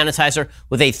UV sanitizer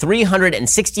with a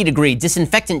 360-degree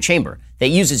disinfectant chamber that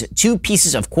uses 2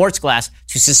 pieces of quartz glass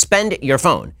to suspend your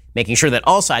phone, making sure that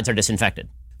all sides are disinfected.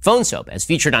 Phone soap, as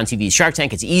featured on TV's Shark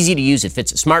Tank, it's easy to use. It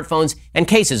fits smartphones and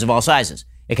cases of all sizes.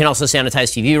 It can also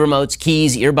sanitize TV remotes,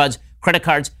 keys, earbuds, credit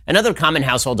cards, and other common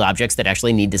household objects that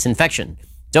actually need disinfection.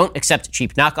 Don't accept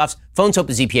cheap knockoffs. Phone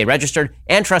soap is EPA registered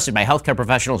and trusted by healthcare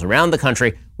professionals around the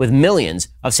country with millions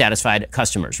of satisfied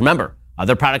customers. Remember,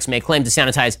 other products may claim to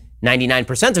sanitize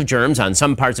 99% of germs on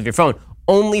some parts of your phone.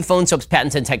 Only Phone Soap's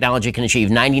patented technology can achieve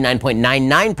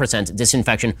 99.99%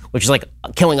 disinfection, which is like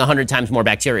killing 100 times more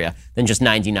bacteria than just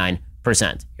 99%.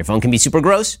 Your phone can be super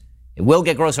gross. It will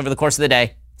get gross over the course of the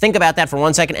day. Think about that for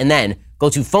 1 second and then go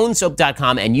to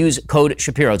phonesoap.com and use code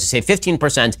Shapiro to save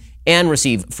 15% and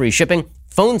receive free shipping.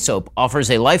 Phone Soap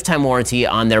offers a lifetime warranty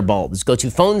on their bulbs. Go to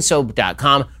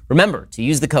phonesoap.com. Remember to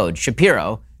use the code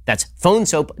Shapiro. That's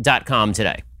phonesoap.com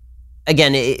today.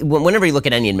 Again, whenever you look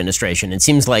at any administration, it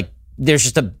seems like there's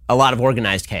just a lot of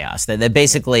organized chaos. That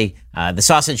basically the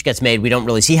sausage gets made. We don't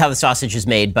really see how the sausage is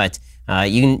made, but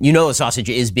you know a sausage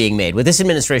is being made. With this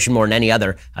administration more than any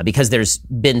other, because there's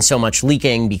been so much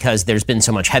leaking, because there's been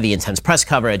so much heavy, intense press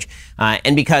coverage,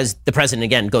 and because the president,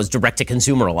 again, goes direct to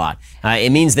consumer a lot.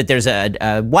 It means that there's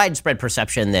a widespread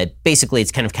perception that basically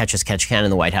it's kind of catch as catch can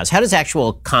in the White House. How does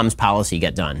actual comms policy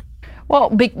get done? Well,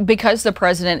 because the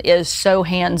president is so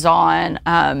hands-on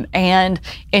and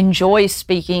enjoys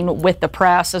speaking with the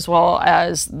press as well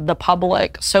as the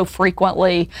public so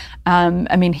frequently,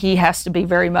 I mean, he has to be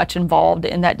very much involved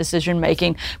in that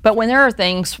decision-making. But when there are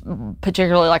things,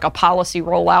 particularly like a policy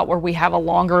rollout where we have a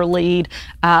longer lead,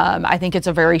 I think it's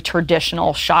a very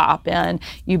traditional shop. And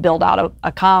you build out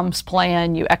a comms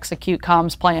plan, you execute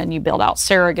comms plan, you build out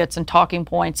surrogates and talking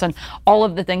points, and all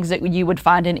of the things that you would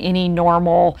find in any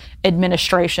normal administration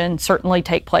certainly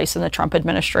take place in the Trump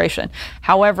administration.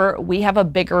 However, we have a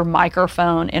bigger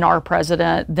microphone in our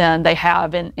president than they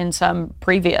have in some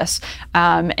previous,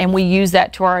 and we use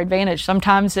that to our advantage.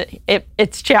 Sometimes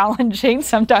it's challenging.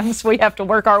 Sometimes we have to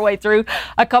work our way through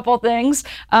a couple things,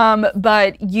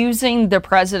 but using the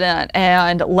president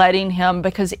and letting him,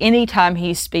 because anytime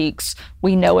he speaks,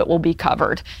 we know it will be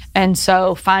covered. And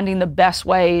so finding the best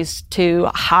ways to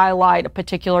highlight a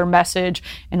particular message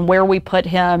and where we put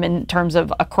him in terms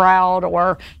of a crowd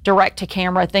or direct to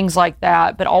camera, things like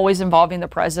that, but always involving the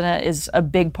president is a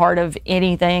big part of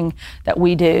anything that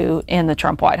we do in the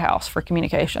Trump White House for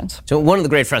communications. So one of the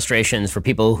great frustrations for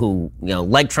people who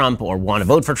like Trump or want to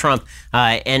vote for Trump,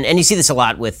 and you see this a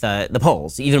lot with the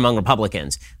polls, even among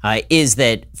Republicans, is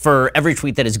that for every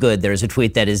tweet that is good, there's a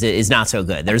tweet that is not so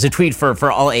good. There's a tweet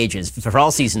for all ages, for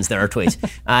all seasons there are tweets.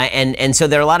 And so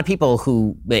there are a lot of people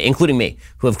who, including me,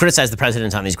 who have criticized the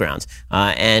president on these grounds.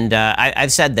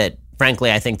 I've said that,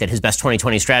 frankly, I think that his best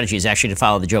 2020 strategy is actually to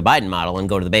follow the Joe Biden model and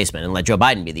go to the basement and let Joe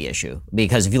Biden be the issue.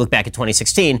 Because if you look back at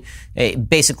 2016,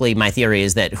 basically my theory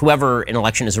is that whoever an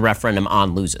election is a referendum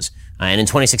on loses. And in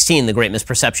 2016, the great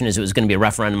misperception is it was going to be a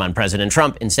referendum on President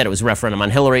Trump. Instead, it was a referendum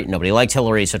on Hillary. Nobody liked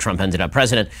Hillary, so Trump ended up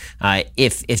president.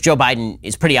 If Joe Biden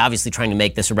is pretty obviously trying to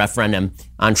make this a referendum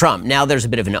on Trump, now there's a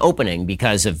bit of an opening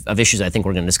because of issues I think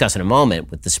we're going to discuss in a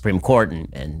moment with the Supreme Court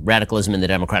and radicalism in the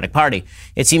Democratic Party.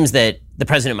 It seems that the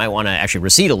president might want to actually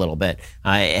recede a little bit.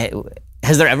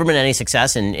 Has there ever been any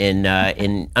success in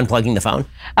unplugging the phone?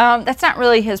 That's not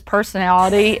really his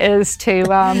personality, is to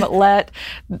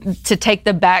take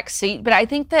the back seat. But I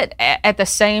think that at the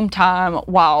same time,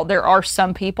 while there are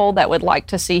some people that would like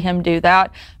to see him do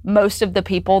that, most of the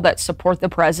people that support the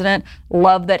president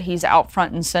love that he's out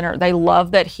front and center. They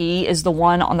love that he is the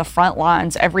one on the front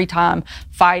lines every time,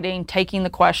 fighting, taking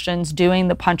the questions, doing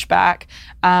the punchback.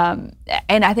 And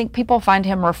I think people find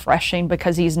him refreshing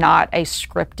because he's not a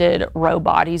scripted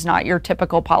robot. He's not your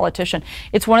typical politician.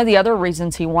 It's one of the other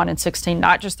reasons he won in 2016,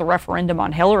 not just the referendum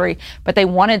on Hillary, but they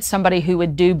wanted somebody who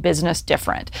would do business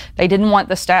different. They didn't want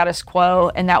the status quo,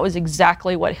 and that was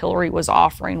exactly what Hillary was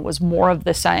offering, was more of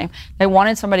the same. They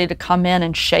wanted somebody to come in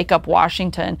and shake up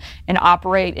Washington and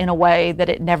operate in a way that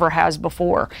it never has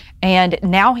before. And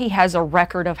now he has a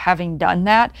record of having done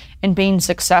that and being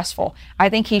successful. I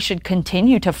think he should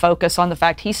continue to focus on the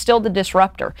fact he's still the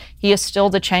disruptor. He is still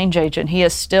the change agent. He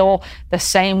is still the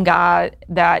same guy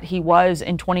that he was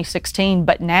in 2016,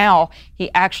 but now he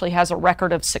actually has a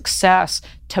record of success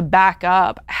to back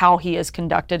up how he has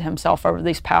conducted himself over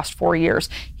these past 4 years.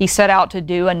 He set out to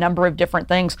do a number of different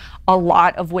things, a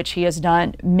lot of which he has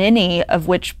done, many of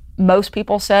which most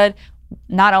people said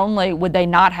not only would they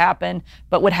not happen,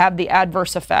 but would have the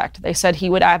adverse effect. They said he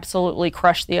would absolutely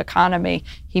crush the economy.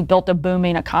 He built a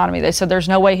booming economy. They said there's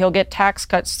no way he'll get tax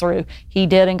cuts through. He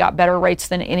did and got better rates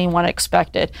than anyone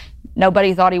expected.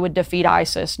 Nobody thought he would defeat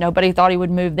ISIS. Nobody thought he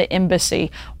would move the embassy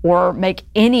or make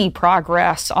any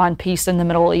progress on peace in the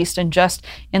Middle East. And just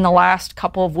in the last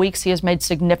couple of weeks, he has made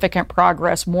significant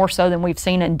progress, more so than we've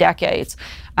seen in decades.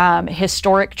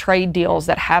 Historic trade deals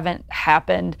that haven't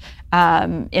happened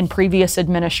in previous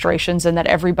administrations and that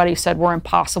everybody said were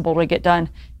impossible to get done.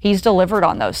 He's delivered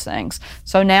on those things.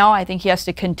 So now I think he has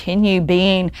to continue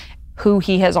being who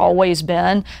he has always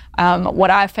been.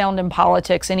 What I found in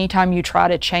politics, anytime you try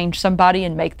to change somebody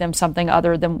and make them something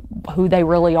other than who they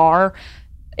really are,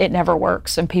 it never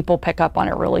works, and people pick up on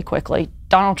it really quickly.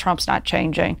 Donald Trump's not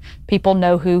changing. People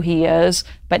know who he is,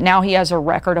 but now he has a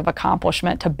record of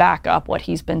accomplishment to back up what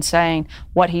he's been saying,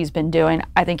 what he's been doing.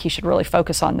 I think he should really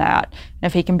focus on that. And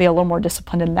if he can be a little more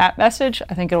disciplined in that message,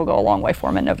 I think it'll go a long way for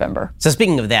him in November. So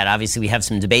speaking of that, obviously we have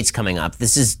some debates coming up.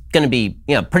 This is going to be,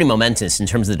 pretty momentous in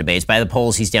terms of the debates. By the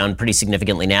polls, he's down pretty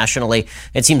significantly nationally.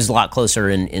 It seems a lot closer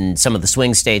in some of the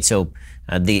swing states. So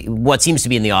what seems to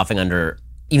be in the offing under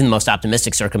even the most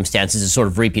optimistic circumstances is sort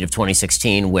of repeat of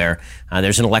 2016, where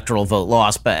there's an electoral vote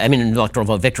loss, an electoral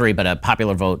vote victory, but a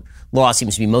popular vote loss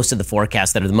seems to be most of the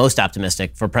forecasts that are the most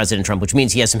optimistic for President Trump, which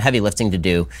means he has some heavy lifting to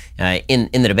do in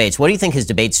the debates. What do you think his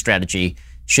debate strategy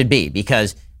should be?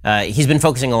 Because he's been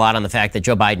focusing a lot on the fact that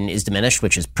Joe Biden is diminished,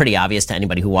 which is pretty obvious to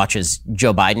anybody who watches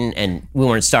Joe Biden. And we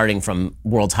weren't starting from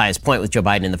world's highest point with Joe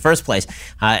Biden in the first place.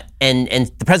 And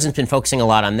the president's been focusing a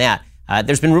lot on that.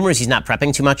 There's been rumors he's not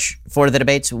prepping too much for the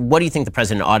debates. What do you think the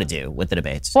president ought to do with the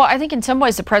debates? Well, I think in some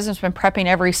ways the president's been prepping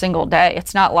every single day.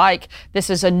 It's not like this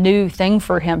is a new thing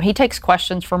for him. He takes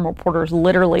questions from reporters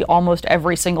literally almost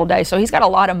every single day. So he's got a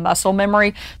lot of muscle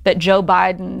memory that Joe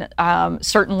Biden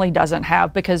certainly doesn't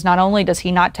have, because not only does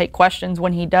he not take questions,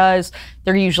 when he does,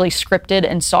 they're usually scripted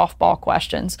and softball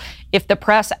questions. If the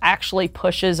press actually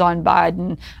pushes on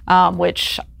Biden,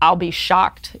 which I'll be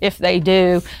shocked if they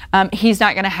do, he's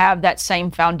not going to have that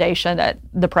same foundation that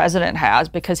the president has,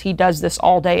 because he does this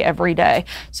all day, every day.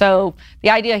 So the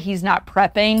idea he's not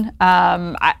prepping,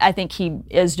 I think he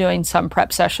is doing some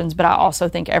prep sessions, but I also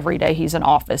think every day he's in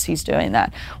office, he's doing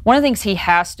that. One of the things he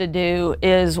has to do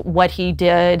is what he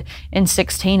did in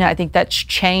 2016. I think that's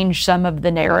changed some of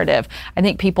the narrative. I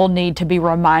think people need to be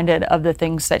reminded of the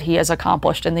things that he has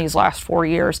accomplished in these last 4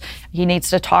 years. He needs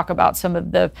to talk about some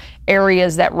of the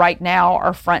areas that right now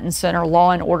are front and center,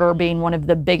 law and order being one of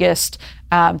the biggest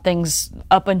things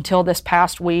up until this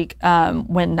past week,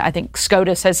 when I think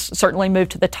SCOTUS has certainly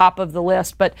moved to the top of the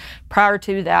list. But prior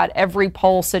to that, every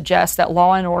poll suggests that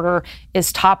law and order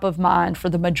is top of mind for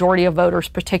the majority of voters,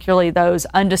 particularly those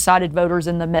undecided voters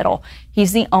in the middle.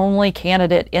 He's the only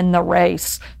candidate in the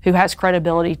race who has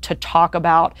credibility to talk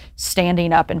about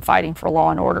standing up and fighting for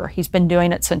law and order. He's been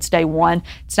doing it since day one.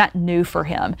 It's not new for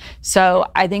him. So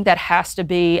I think that has to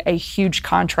be a huge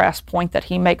contrast point that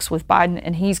he makes with Biden,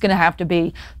 and he's going to have to be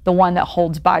the one that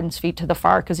holds Biden's feet to the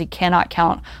fire, because he cannot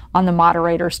count on the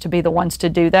moderators to be the ones to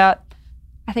do that.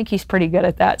 I think he's pretty good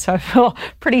at that, so I feel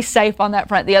pretty safe on that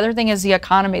front. The other thing is the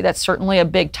economy. That's certainly a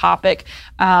big topic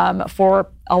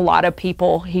for a lot of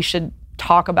people. He should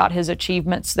talk about his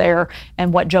achievements there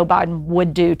and what Joe Biden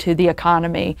would do to the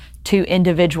economy, to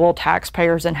individual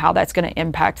taxpayers, and how that's going to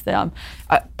impact them.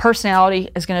 Personality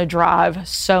is going to drive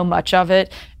so much of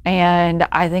it, and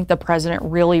I think the president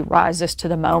really rises to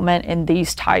the moment in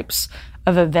these types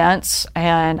of events,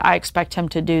 and I expect him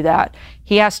to do that.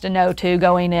 He has to know, too,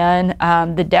 going in,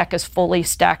 the deck is fully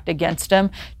stacked against him.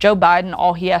 Joe Biden,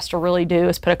 all he has to really do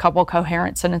is put a couple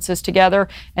coherent sentences together,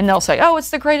 and they'll say, oh,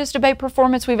 it's the greatest debate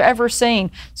performance we've ever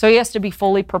seen. So he has to be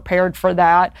fully prepared for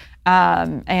that.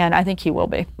 And I think he will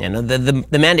be.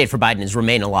 The mandate for Biden is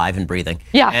remain alive and breathing.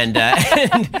 Yeah.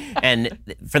 And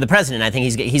for the president, I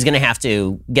think he's going to have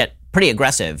to get pretty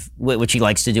aggressive, which he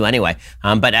likes to do anyway.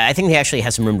 But I think he actually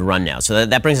has some room to run now. So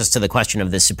that brings us to the question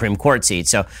of the Supreme Court seat.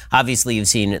 So obviously you've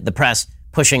seen the press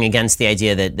pushing against the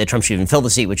idea that Trump should even fill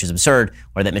the seat, which is absurd,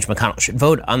 or that Mitch McConnell should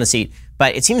vote on the seat.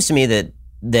 But it seems to me that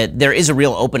there is a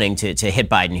real opening to hit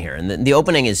Biden here. And the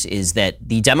opening is that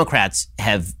the Democrats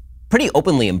have pretty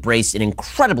openly embraced an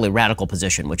incredibly radical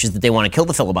position, which is that they want to kill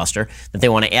the filibuster, that they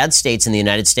want to add states in the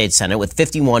United States Senate with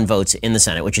 51 votes in the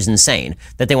Senate, which is insane,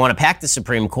 that they want to pack the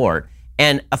Supreme Court,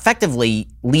 and effectively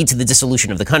lead to the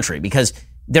dissolution of the country, because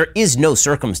there is no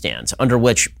circumstance under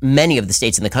which many of the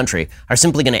states in the country are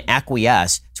simply going to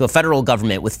acquiesce to a federal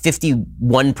government with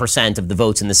 51% of the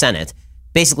votes in the Senate,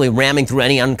 basically ramming through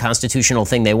any unconstitutional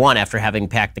thing they want after having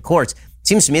packed the courts. It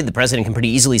seems to me that the president can pretty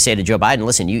easily say to Joe Biden,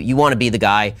 listen, you want to be the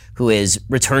guy who is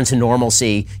returned to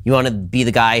normalcy. You want to be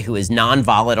the guy who is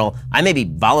non-volatile. I may be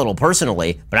volatile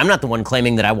personally, but I'm not the one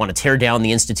claiming that I want to tear down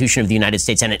the institution of the United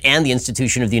States Senate and the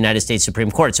institution of the United States Supreme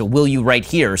Court. So will you right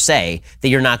here say that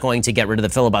you're not going to get rid of the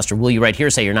filibuster? Will you right here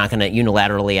say you're not going to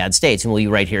unilaterally add states? And will you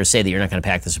right here say that you're not going to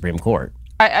pack the Supreme Court?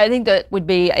 I think that would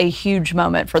be a huge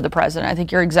moment for the president. I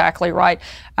think you're exactly right.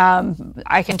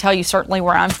 I can tell you certainly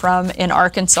where I'm from in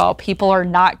Arkansas, people are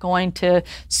not going to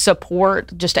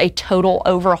support just a total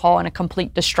overhaul and a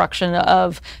complete destruction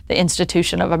of the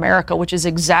institution of America, which is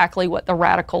exactly what the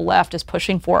radical left is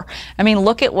pushing for. I mean,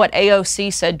 look at what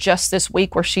AOC said just this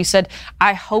week, where she said,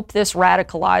 I hope this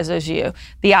radicalizes you.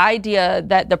 The idea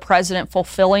that the president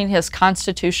fulfilling his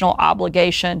constitutional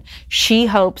obligation, she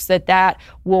hopes that that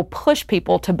will push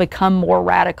people to become more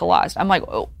radicalized. I'm like,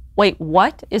 oh, wait,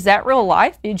 what? Is that real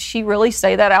life? Did she really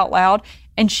say that out loud?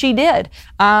 And she did.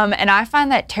 And I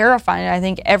find that terrifying. I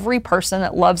think every person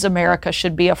that loves America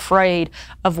should be afraid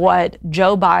of what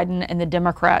Joe Biden and the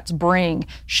Democrats bring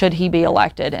should he be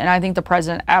elected. And I think the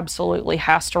president absolutely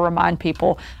has to remind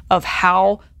people of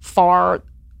how far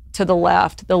to the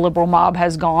left the liberal mob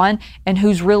has gone and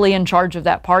who's really in charge of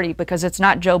that party, because it's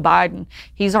not Joe Biden.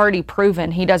 He's already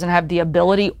proven he doesn't have the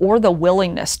ability or the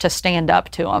willingness to stand up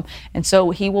to him. And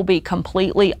so he will be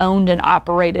completely owned and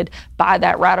operated by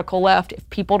that radical left. If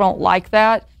people don't like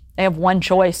that, they have one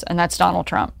choice, and that's Donald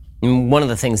Trump. And one of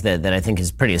the things that I think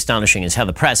is pretty astonishing is how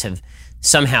the press have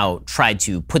somehow tried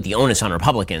to put the onus on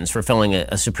Republicans for filling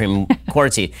a Supreme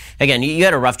Court seat. Again, you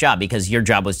had a rough job because your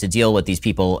job was to deal with these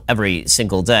people every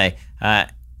single day. I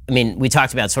mean, we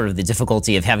talked about sort of the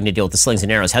difficulty of having to deal with the slings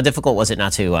and arrows. How difficult was it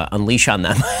not to unleash on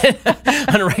them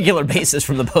on a regular basis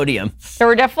from the podium? There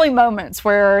were definitely moments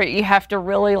where you have to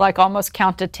really almost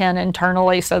count to 10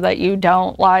 internally so that you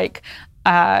don't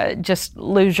just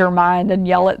lose your mind and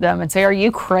yell at them and say, are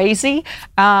you crazy?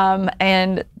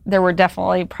 And there were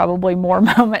definitely probably more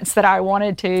moments that I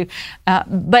wanted to.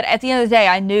 But at the end of the day,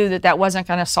 I knew that that wasn't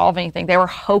going to solve anything. They were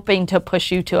hoping to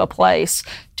push you to a place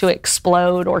to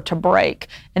explode or to break.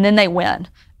 And then they win.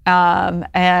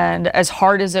 And as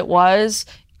hard as it was,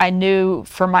 I knew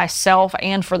for myself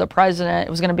and for the president,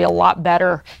 it was going to be a lot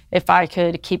better if I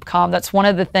could keep calm. That's one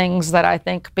of the things that I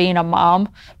think being a mom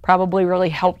probably really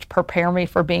helped prepare me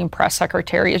for being press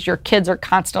secretary, is your kids are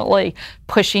constantly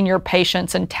pushing your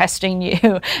patience and testing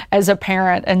you as a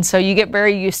parent. And so you get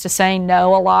very used to saying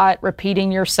no a lot,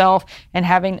 repeating yourself, and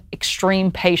having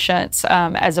extreme patience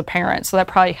as a parent. So that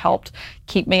probably helped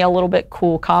keep me a little bit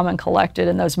cool, calm, and collected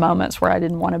in those moments where I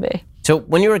didn't want to be. So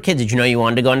when you were a kid, did you know you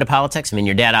wanted to go into politics? I mean,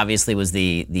 your dad obviously was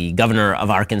the governor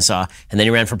of Arkansas, and then he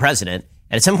ran for president.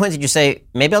 And at some point, did you say,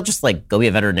 maybe I'll just go be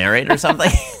a veterinarian or something?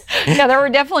 Yeah, there were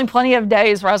definitely plenty of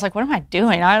days where I was like, what am I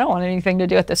doing? I don't want anything to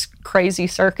do with this crazy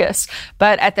circus.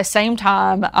 But at the same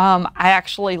time, I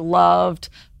actually loved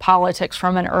politics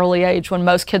from an early age. When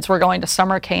most kids were going to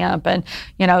summer camp and,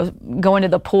 going to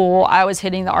the pool, I was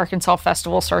hitting the Arkansas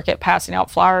Festival circuit, passing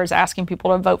out flyers, asking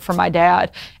people to vote for my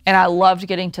dad. And I loved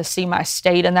getting to see my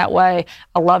state in that way.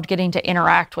 I loved getting to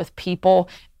interact with people.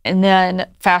 And then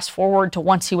fast forward to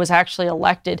once he was actually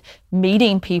elected,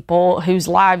 meeting people whose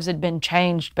lives had been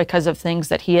changed because of things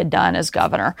that he had done as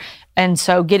governor. And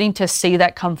so getting to see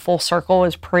that come full circle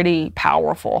is pretty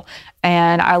powerful.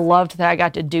 And I loved that I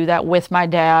got to do that with my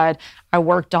dad. I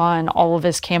worked on all of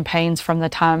his campaigns from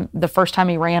the first time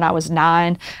he ran, I was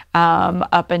 9,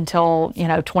 up until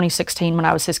 2016 when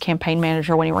I was his campaign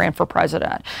manager when he ran for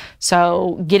president.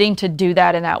 So getting to do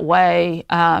that in that way,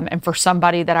 and for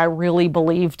somebody that I really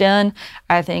believed in,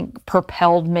 I think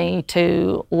propelled me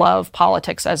to love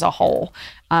politics as a whole.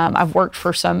 I've worked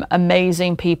for some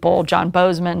amazing people, John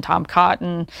Bozeman, Tom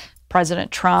Cotton,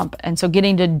 President Trump. And so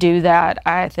getting to do that,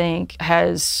 I think,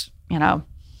 has,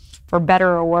 for better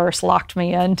or worse, locked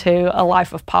me into a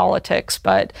life of politics.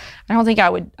 But I don't think I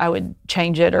would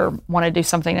change it or want to do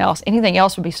something else. Anything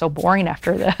else would be so boring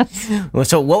after this. Well,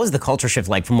 so what was the culture shift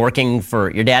like from working for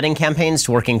your dad in campaigns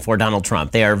to working for Donald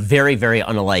Trump? They are very, very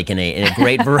unalike in a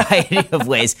great variety of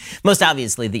ways. Most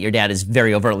obviously that your dad is a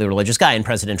very overtly religious guy and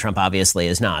President Trump obviously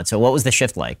is not. So what was the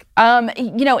shift like?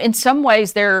 In some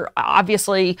ways they're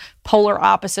obviously polar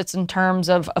opposites in terms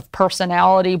of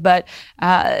personality, but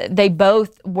they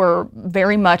both were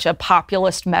very much a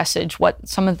populist message. What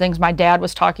some of the things my dad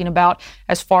was talking about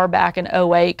as far back in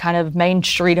 '08, kind of Main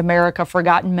Street America,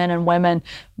 forgotten men and women,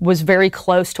 was very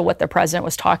close to what the president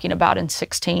was talking about in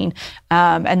 16.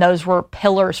 And those were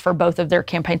pillars for both of their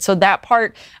campaigns. So that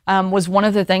part was one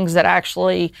of the things that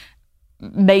actually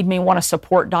made me want to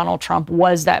support Donald Trump,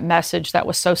 was that message that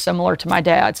was so similar to my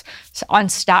dad's. So on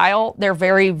style, they're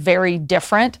very, very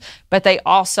different, but they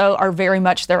also are very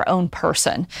much their own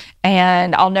person.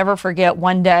 And I'll never forget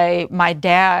one day, my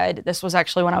dad, this was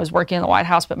actually when I was working in the White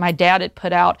House, but my dad had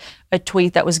put out a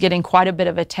tweet that was getting quite a bit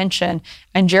of attention.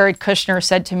 And Jared Kushner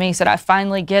said to me, he said, "I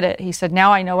finally get it." He said,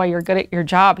 "Now I know why you're good at your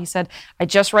job." He said, "I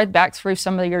just read back through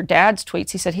some of your dad's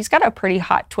tweets." He said, "He's got a pretty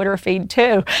hot Twitter feed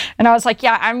too." And I was like,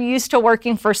 yeah, I'm used to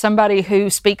working for somebody who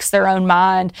speaks their own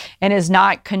mind and is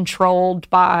not controlled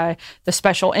by the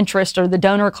special interest or the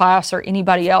donor class or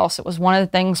anybody else. It was one of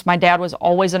the things, my dad was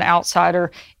always an outsider.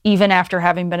 Even after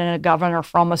having been a governor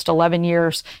for almost 11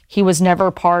 years, he was never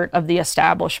part of the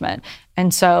establishment.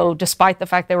 And so despite the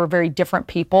fact they were very different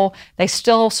people, they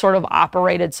still sort of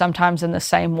operated sometimes in the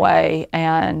same way.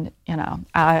 And, you know,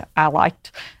 I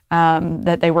liked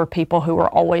that they were people who were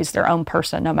always their own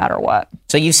person, no matter what.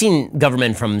 So you've seen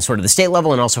government from sort of the state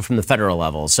level and also from the federal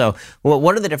level. So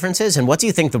what are the differences, and what do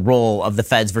you think the role of the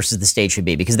feds versus the state should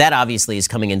be? Because that obviously is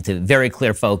coming into very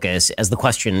clear focus as the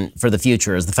question for the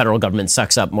future, as the federal government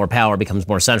sucks up more power, becomes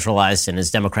more centralized, and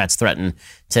as Democrats threaten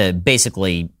to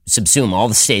basically subsume all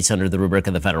the states under the rubric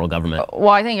of the federal government.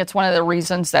 Well, I think it's one of the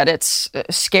reasons that it's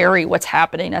scary what's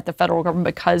happening at the federal government,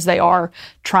 because they are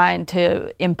trying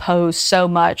to impose so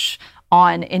much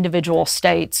on individual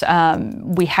states.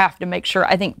 We have to make sure,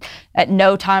 I think at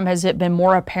no time has it been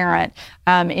more apparent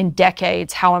in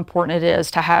decades how important it is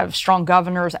to have strong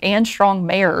governors and strong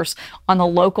mayors on the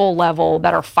local level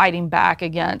that are fighting back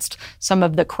against some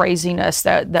of the craziness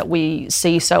that we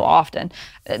see so often.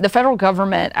 The federal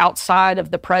government, outside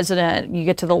of the president, you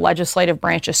get to the legislative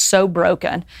branch, is so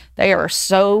broken. They are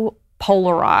so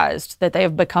polarized that they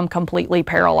have become completely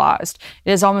paralyzed.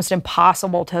 It is almost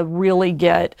impossible to really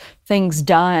get things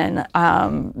done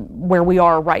where we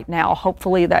are right now.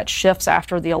 Hopefully that shifts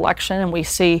after the election and we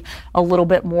see a little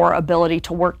bit more ability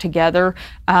to work together.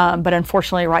 But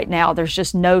unfortunately right now there's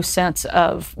just no sense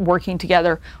of working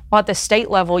together. While at the state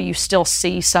level you still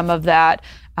see some of that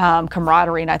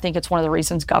camaraderie. And I think it's one of the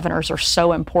reasons governors are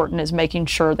so important, is making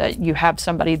sure that you have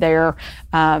somebody there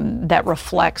that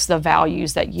reflects the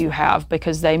values that you have,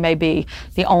 because they may be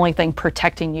the only thing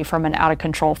protecting you from an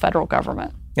out-of-control federal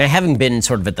government. Now, having been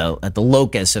sort of at the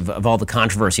locus of all the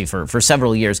controversy for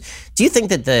several years, do you think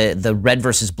that the red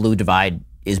versus blue divide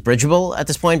is bridgeable at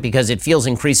this point? Because it feels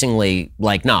increasingly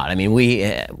like not. I mean,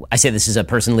 I say this as a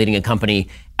person leading a company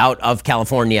out of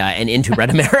California and into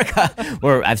red America,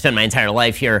 where I've spent my entire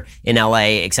life here in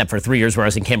LA, except for 3 years where I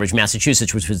was in Cambridge,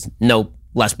 Massachusetts, which was no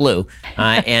less blue.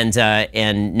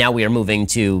 And now we are moving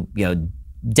to,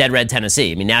 dead red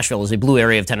Tennessee. I mean, Nashville is a blue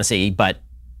area of Tennessee, but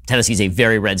Tennessee is a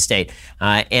very red state.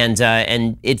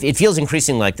 And it feels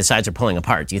increasingly like the sides are pulling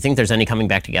apart. Do you think there's any coming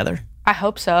back together? I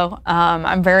hope so.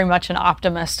 I'm very much an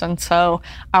optimist, and so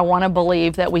I want to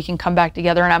believe that we can come back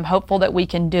together, and I'm hopeful that we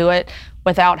can do it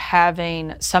without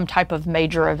having some type of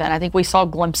major event. I think we saw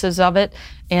glimpses of it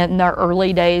in the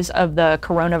early days of the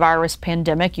coronavirus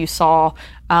pandemic. You saw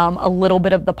a little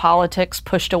bit of the politics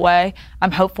pushed away.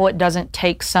 I'm hopeful it doesn't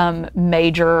take some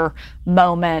major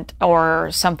moment or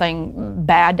something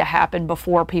bad to happen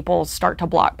before people start to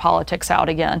block politics out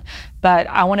again. But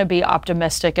I want to be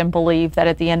optimistic and believe that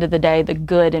at the end of the day, the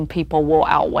good in people will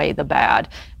outweigh the bad,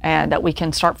 and that we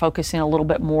can start focusing a little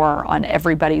bit more on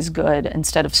everybody's good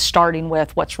instead of starting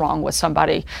with what's wrong with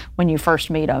somebody when you first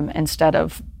meet them, instead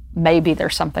of maybe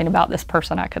there's something about this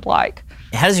person I could like.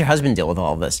 How does your husband deal with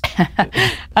all of this?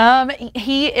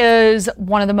 He is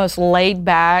one of the most laid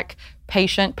back,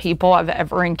 patient people I've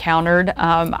ever encountered.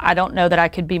 I don't know that I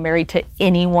could be married to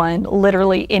anyone,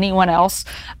 literally anyone else,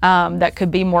 that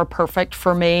could be more perfect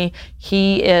for me.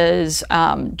 He is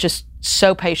just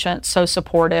so patient, so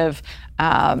supportive.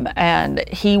 And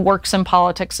he works in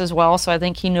politics as well, so I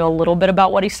think he knew a little bit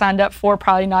about what he signed up for,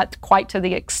 probably not quite to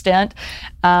the extent,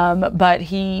 but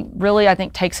he really, I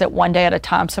think, takes it one day at a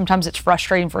time. Sometimes it's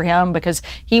frustrating for him because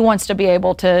he wants to be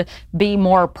able to be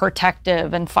more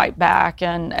protective and fight back,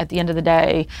 and at the end of the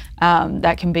day,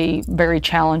 that can be very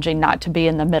challenging not to be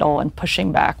in the middle and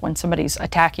pushing back when somebody's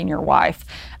attacking your wife.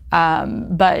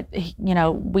 But,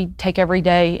 we take every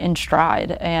day in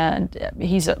stride, and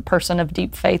he's a person of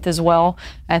deep faith as well.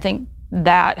 I think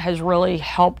that has really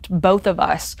helped both of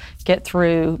us get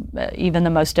through even the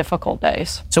most difficult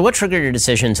days. So what triggered your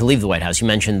decision to leave the White House? You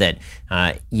mentioned that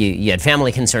you had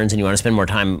family concerns and you want to spend more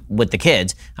time with the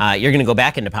kids. You're going to go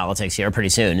back into politics here pretty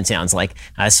soon, it sounds like.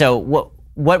 So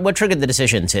what triggered the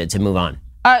decision to move on?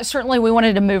 Certainly, we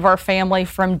wanted to move our family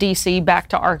from D.C. back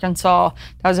to Arkansas.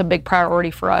 That was a big priority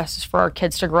for us, is for our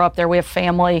kids to grow up there. We have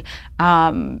family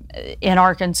in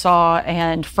Arkansas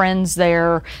and friends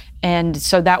there. And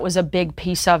so that was a big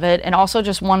piece of it. And also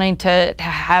just wanting to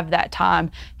have that time,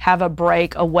 have a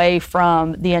break away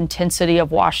from the intensity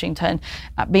of Washington.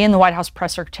 Being the White House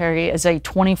press secretary is a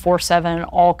 24/7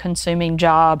 all-consuming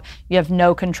job. You have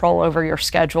no control over your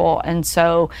schedule. And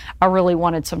so I really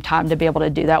wanted some time to be able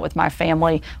to do that with my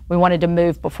family. We wanted to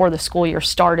move before the school year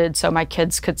started so my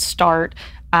kids could start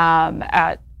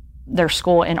at their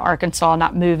school in Arkansas,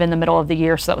 not move in the middle of the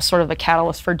year. So that was sort of a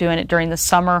catalyst for doing it during the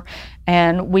summer.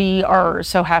 And we are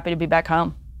so happy to be back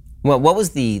home. Well, what was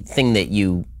the thing that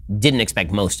you didn't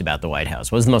expect most about the White House?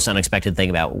 What was the most unexpected thing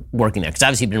about working there? Because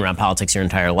obviously you've been around politics your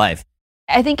entire life.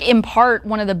 I think in part,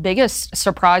 one of the biggest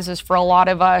surprises for a lot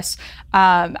of us,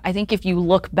 I think if you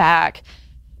look back,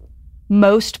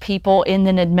 most people in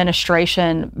an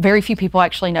administration, very few people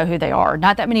actually know who they are.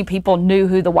 Not that many people knew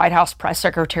who the White House press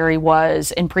secretary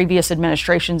was in previous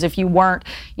administrations. If you weren't,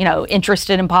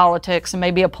 interested in politics and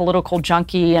maybe a political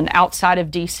junkie, and outside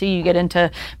of D.C. you get into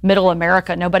middle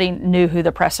America, nobody knew who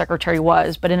the press secretary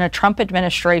was. But in a Trump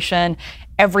administration,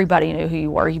 everybody knew who you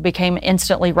were. You became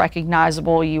instantly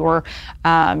recognizable. You were,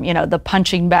 the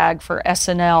punching bag for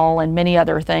SNL and many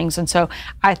other things. And so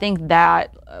I think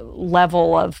that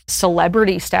level of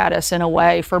celebrity status, in a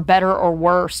way, for better or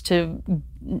worse, to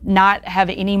not have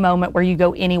any moment where you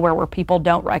go anywhere where people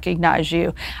don't recognize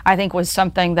you, I think was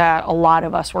something that a lot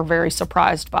of us were very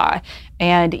surprised by.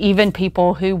 And even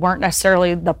people who weren't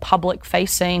necessarily the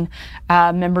public-facing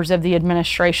members of the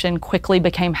administration quickly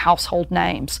became household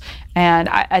names. And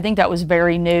I think that was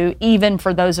very new, even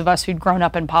for those of us who'd grown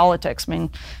up in politics. I mean,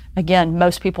 again,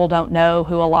 most people don't know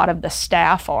who a lot of the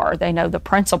staff are. They know the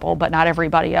principal, but not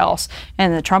everybody else.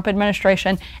 And the Trump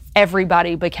administration,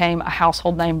 everybody became a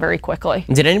household name very quickly.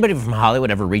 Did anybody from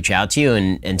Hollywood ever reach out to you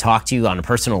and talk to you on a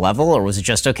personal level? Or was it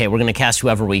just, okay, we're going to cast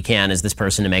whoever we can as this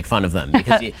person to make fun of them?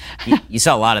 Because you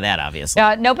saw a lot of that, obviously.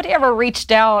 Nobody ever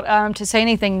reached out to say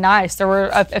anything nice. There were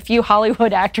a few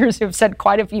Hollywood actors who have said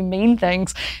quite a few mean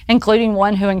things, including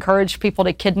one who encouraged people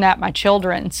to kidnap my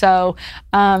children. So,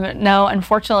 no,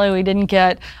 unfortunately, we didn't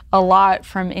get a lot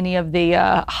from any of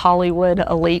the Hollywood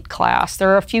elite class. There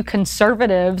are a few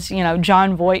conservatives,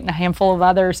 John Voight and a handful of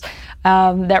others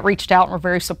that reached out and were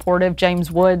very supportive,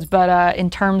 James Woods. But in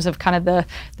terms of kind of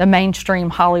the mainstream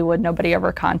Hollywood, nobody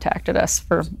ever contacted us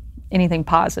for anything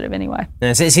positive anyway.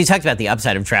 So you talked about the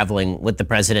upside of traveling with the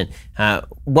president.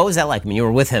 What was that like? I mean, you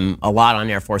were with him a lot on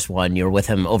Air Force One. You were with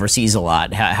him overseas a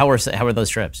lot. How were those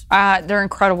trips? They're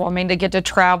incredible. I mean, to get to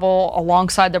travel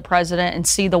alongside the president and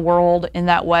see the world in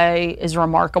that way is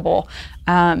remarkable.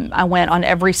 I went on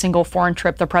every single foreign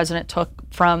trip the president took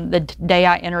from the day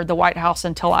I entered the White House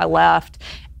until I left,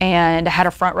 and had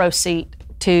a front row seat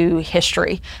to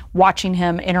history, watching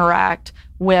him interact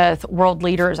with world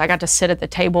leaders. I got to sit at the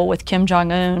table with Kim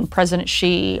Jong-un, President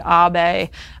Xi, Abe,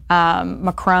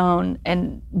 Macron,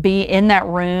 and be in that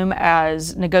room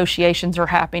as negotiations are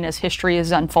happening, as history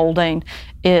is unfolding,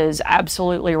 is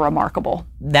absolutely remarkable.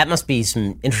 That must be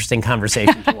some interesting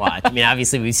conversation to watch. I mean,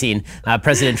 obviously we've seen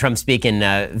President Trump speak in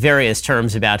various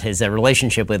terms about his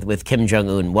relationship with Kim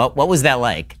Jong-un. What was that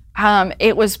like?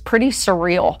 It was pretty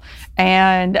surreal.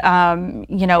 And,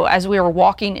 as we were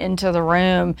walking into the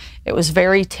room, it was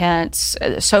very tense.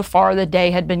 So far, the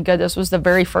day had been good. This was the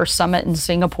very first summit in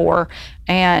Singapore.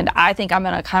 And I think I'm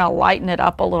going to kind of lighten it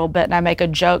up a little bit. And I make a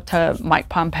joke to Mike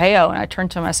Pompeo. And I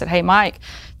turned to him, I said, "Hey, Mike,"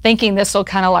 thinking this will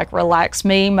kind of like relax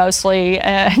me mostly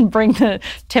and bring the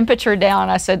temperature down.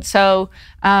 I said, "So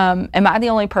am I the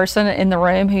only person in the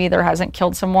room who either hasn't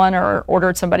killed someone or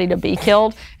ordered somebody to be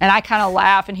killed?" And I kind of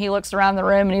laugh, and he looks around the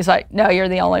room and he's like, "No, you're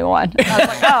the only one." And I was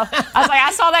like, "Oh," I was like,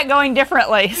 "I saw that going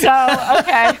differently." So,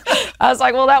 okay. I was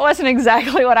like, "Well, that wasn't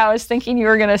exactly what I was thinking you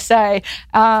were going to say."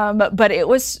 But it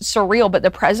was surreal. But the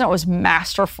president was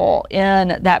masterful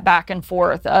in that back and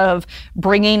forth of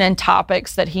bringing in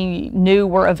topics that he knew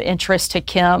were of interest to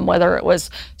Kim, whether it was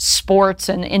sports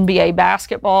and NBA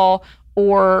basketball,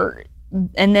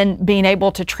 and then being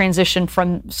able to transition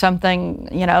from something,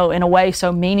 in a way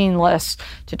so meaningless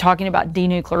to talking about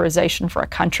denuclearization for a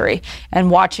country. And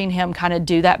watching him kind of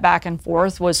do that back and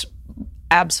forth was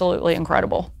absolutely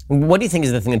incredible. What do you think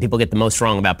is the thing that people get the most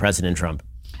wrong about President Trump?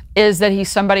 is that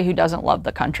he's somebody who doesn't love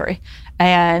the country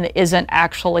and isn't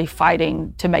actually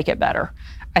fighting to make it better.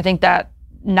 I think that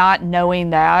not knowing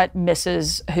that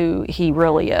misses who he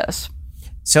really is.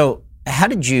 So how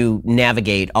did you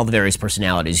navigate all the various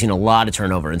personalities? A lot of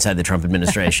turnover inside the Trump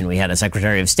administration. We had a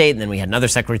Secretary of State, and then we had another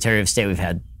Secretary of State. We've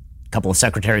had a couple of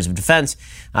Secretaries of Defense.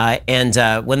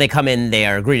 And when they come in, they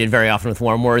are greeted very often with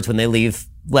warm words. When they leave,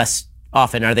 less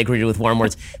often are they greeted with warm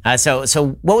words.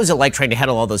 So what was it like trying to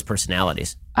handle all those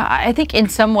personalities? I think in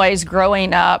some ways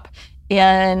growing up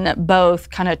in both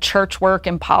kind of church work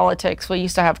and politics, we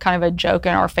used to have kind of a joke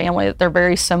in our family that they're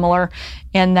very similar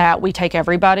in that we take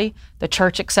everybody. The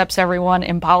church accepts everyone.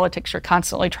 In politics, you're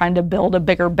constantly trying to build a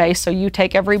bigger base, so you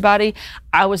take everybody.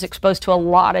 I was exposed to a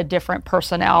lot of different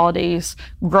personalities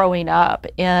growing up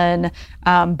in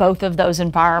both of those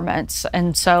environments,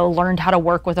 and so learned how to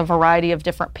work with a variety of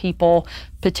different people,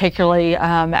 particularly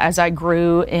as I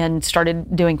grew and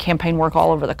started doing campaign work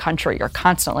all over the country. You're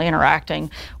constantly interacting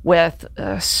with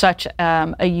such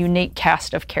a unique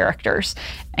cast of characters.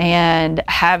 And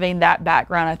having that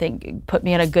background, I think, put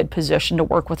me in a good position to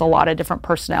work with a lot of different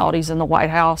personalities in the White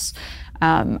House.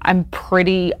 I'm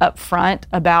pretty upfront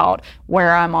about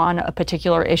where I'm on a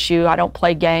particular issue. I don't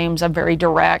play games. I'm very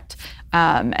direct.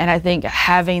 And I think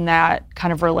having that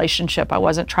kind of relationship, I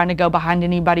wasn't trying to go behind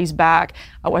anybody's back.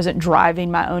 I wasn't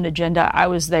driving my own agenda. I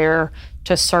was there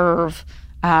to serve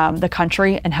the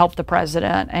country and help the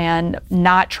president, and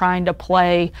not trying to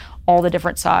play all the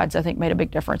different sides, I think, made a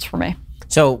big difference for me.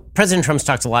 So President Trump's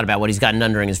talked a lot about what he's gotten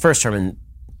done during his first term, and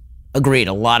agreed,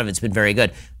 a lot of it's been very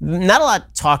good. Not a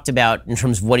lot talked about in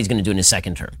terms of what he's going to do in his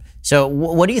second term. So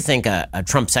what do you think a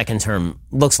Trump second term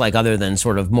looks like, other than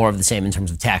sort of more of the same in terms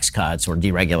of tax cuts or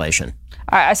deregulation?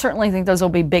 I certainly think those will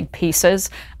be big pieces.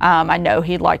 I know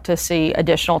he'd like to see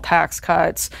additional tax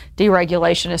cuts.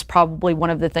 Deregulation is probably one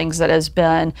of the things that has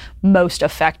been most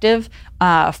effective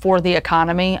for the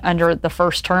economy under the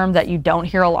first term that you don't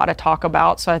hear a lot of talk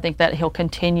about. So I think that he'll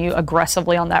continue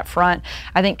aggressively on that front.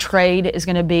 I think trade is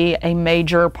going to be a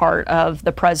major part of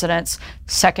the president's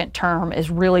second term, is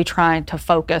really trying to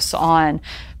focus on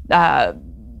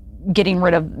getting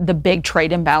rid of the big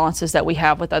trade imbalances that we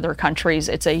have with other countries.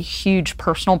 It's a huge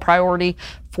personal priority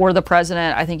for the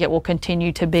president. I think it will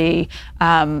continue to be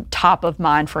top of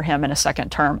mind for him in a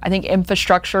second term. I think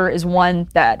infrastructure is one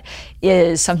that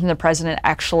is something the president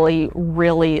actually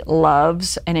really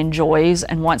loves and enjoys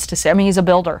and wants to see. I mean, he's a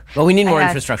builder. Well, we need more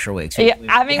infrastructure weeks. We haven't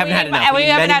had enough. We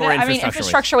haven't had enough.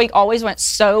 Infrastructure week always went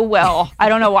so well. I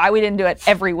don't know why we didn't do it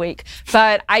every week.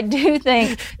 But I do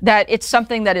think that it's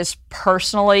something that is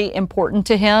personally important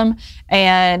to him.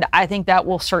 And I think that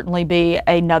will certainly be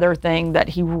another thing that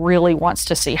he really wants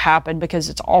to see happen, because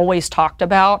it's always talked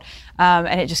about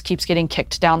and it just keeps getting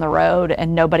kicked down the road,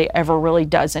 and nobody ever really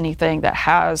does anything that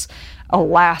has a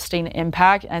lasting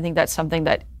impact. And I think that's something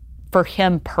that for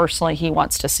him personally, he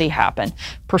wants to see happen.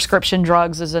 Prescription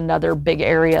drugs is another big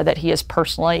area that he is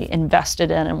personally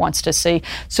invested in and wants to see.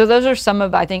 So those are some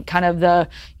of, I think, kind of the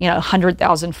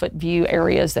 100,000-foot view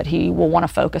areas that he will want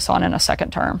to focus on in a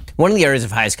second term. One of the areas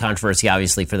of highest controversy,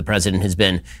 obviously, for the president has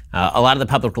been a lot of the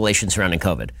public relations surrounding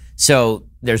COVID. So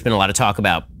there's been a lot of talk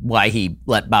about why he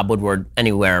let Bob Woodward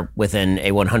anywhere within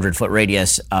a 100-foot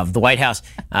radius of the White House.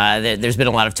 There's been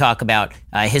a lot of talk about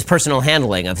his personal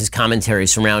handling of his commentary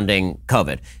surrounding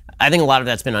COVID. I think a lot of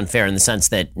that's been unfair in the sense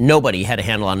that nobody had a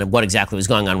handle on what exactly was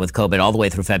going on with COVID all the way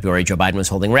through February. Joe Biden was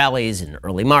holding rallies in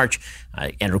early March.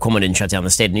 Andrew Cuomo didn't shut down the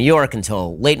state of New York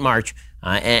until late March,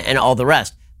 and all the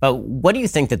rest. But what do you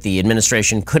think that the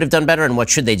administration could have done better, and what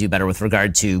should they do better with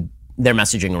regard to their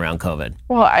messaging around COVID?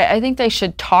 Well, I think they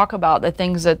should talk about the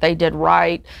things that they did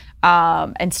right,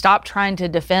 and stop trying to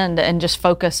defend and just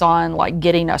focus on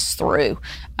getting us through.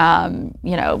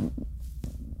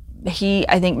 He,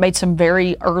 I think, made some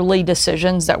very early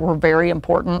decisions that were very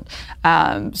important.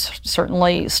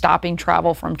 Certainly stopping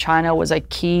travel from China was a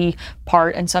key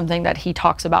part and something that he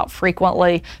talks about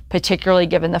frequently, particularly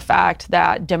given the fact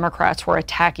that Democrats were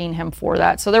attacking him for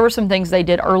that. So there were some things they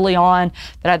did early on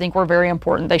that I think were very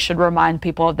important. They should remind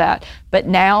people of that. But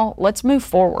now let's move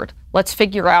forward. Let's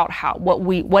figure out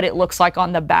what it looks like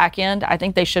on the back end. I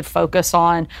think they should focus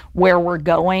on where we're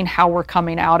going, how we're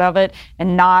coming out of it,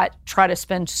 and not try to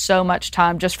spend so much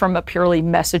time just from a purely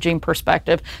messaging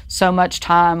perspective, so much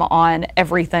time on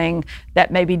everything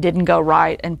that maybe didn't go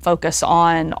right, and focus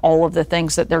on all of the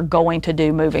things that they're going to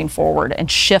do moving forward, and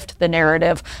shift the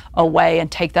narrative away and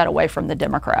take that away from the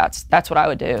Democrats. That's what I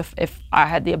would do if I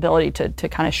had the ability to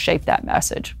kind of shape that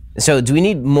message. So do we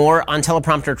need more on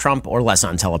teleprompter Trump or less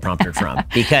on teleprompter Trump?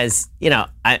 Because,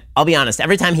 I'll be honest,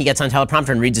 every time he gets on teleprompter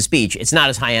and reads a speech, it's not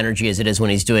as high energy as it is when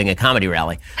he's doing a comedy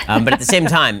rally. But at the same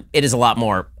time, it is a lot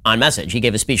more on message. He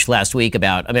gave a speech last week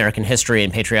about American history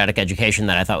and patriotic education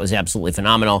that I thought was absolutely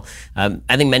phenomenal.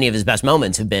 I think many of his best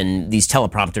moments have been these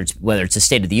teleprompters, whether it's a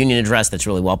State of the Union address that's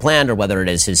really well planned or whether it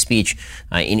is his speech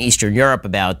in Eastern Europe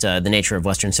about the nature of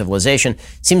Western civilization.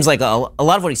 Seems like a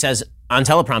lot of what he says on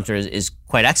teleprompter is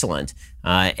quite excellent,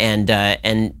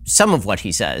 and some of what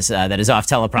he says that is off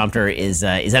teleprompter is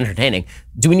entertaining.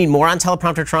 Do we need more on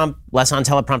teleprompter Trump, less on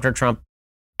teleprompter Trump?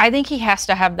 I think he has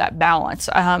to have that balance.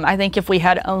 I think if we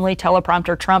had only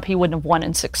teleprompter Trump, he wouldn't have won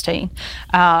in 2016,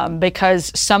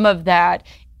 because some of that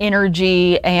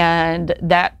energy and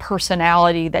that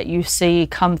personality that you see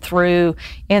come through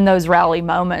in those rally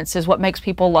moments is what makes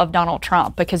people love Donald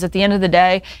Trump, because at the end of the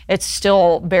day, it's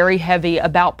still very heavy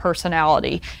about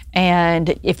personality.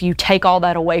 And if you take all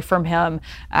that away from him,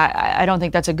 I don't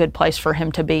think that's a good place for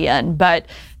him to be in. But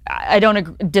I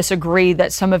don't disagree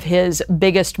that some of his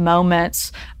biggest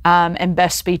moments and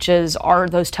best speeches are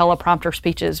those teleprompter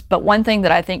speeches. But one thing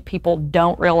that I think people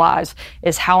don't realize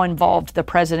is how involved the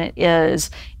president is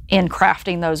in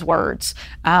crafting those words.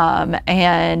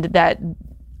 And that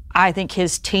I think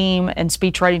his team and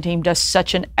speech writing team does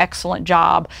such an excellent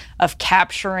job of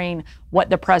capturing what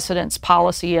the president's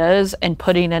policy is and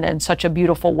putting it in such a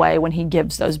beautiful way when he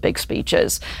gives those big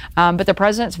speeches. But the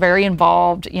president's very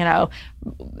involved,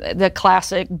 the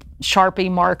classic Sharpie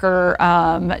marker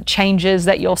changes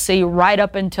that you'll see right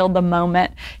up until the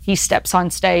moment he steps on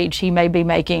stage. He may be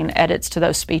making edits to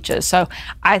those speeches. So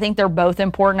I think they're both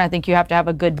important. I think you have to have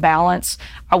a good balance.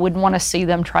 I wouldn't want to see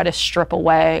them try to strip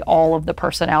away all of the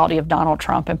personality of Donald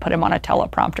Trump and put him on a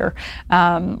teleprompter.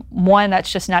 One, that's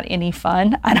just not any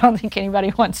fun. I don't think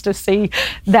anybody wants to see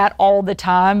that all the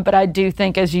time. But I do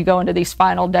think as you go into these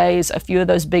final days, a few of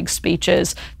those big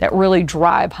speeches that really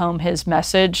drive home his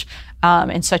message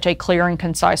in such a clear and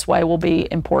concise way will be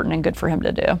important and good for him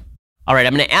to do. All right,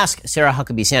 I'm going to ask Sarah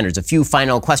Huckabee Sanders a few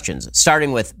final questions,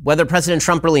 starting with whether President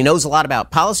Trump really knows a lot about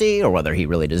policy or whether he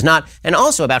really does not, and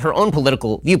also about her own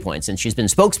political viewpoints. And she's been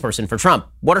spokesperson for Trump.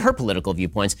 What are her political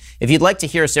viewpoints? If you'd like to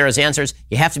hear Sarah's answers,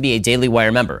 you have to be a Daily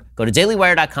Wire member. Go to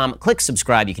dailywire.com, click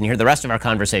subscribe. You can hear the rest of our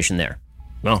conversation there.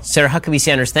 Well, Sarah Huckabee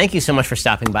Sanders, thank you so much for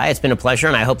stopping by. It's been a pleasure,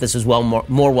 and I hope this was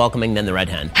more welcoming than the Red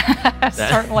Hen.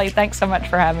 Certainly. Thanks so much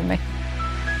for having me.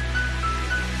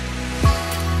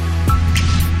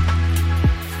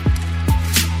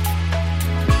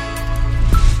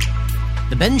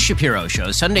 The Ben Shapiro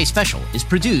Show Sunday Special is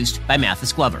produced by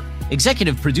Mathis Glover.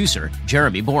 Executive producer,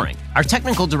 Jeremy Boring. Our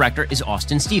technical director is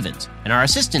Austin Stevens. And our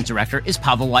assistant director is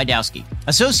Pavel Wydowski.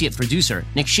 Associate producer,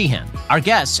 Nick Sheehan. Our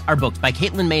guests are booked by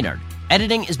Caitlin Maynard.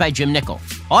 Editing is by Jim Nickel.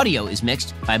 Audio is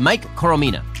mixed by Mike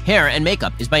Coromina. Hair and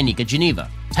makeup is by Nika Geneva.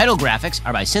 Title graphics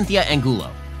are by Cynthia Angulo.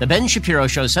 The Ben Shapiro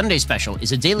Show Sunday Special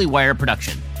is a Daily Wire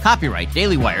production. Copyright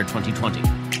Daily Wire 2020.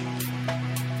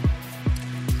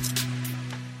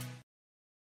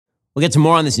 We'll get to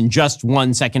more on this in just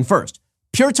 1 second. First,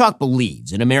 Pure Talk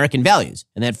believes in American values,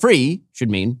 and that free should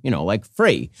mean, like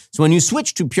free. So when you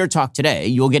switch to Pure Talk today,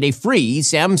 you'll get a free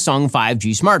Samsung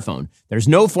 5G smartphone. There's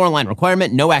no 4-line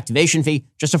requirement, no activation fee,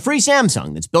 just a free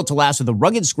Samsung that's built to last with a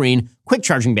rugged screen, quick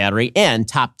charging battery, and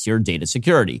top-tier data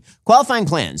security. Qualifying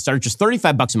plans start at just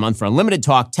 $35 a month for unlimited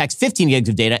talk, text, 15 gigs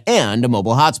of data, and a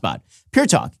mobile hotspot. Pure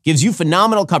Talk gives you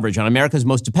phenomenal coverage on America's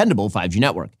most dependable 5G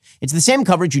network. It's the same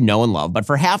coverage you know and love, but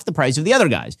for half the price of the other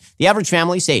guys. The average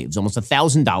family saves almost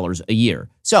 $1,000 a year.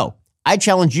 So I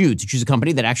challenge you to choose a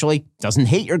company that actually doesn't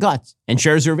hate your guts and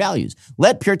shares your values.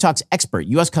 Let Pure Talk's expert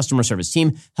U.S. customer service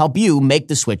team help you make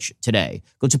the switch today.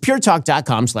 Go to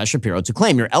puretalk.com/Shapiro to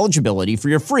claim your eligibility for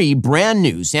your free brand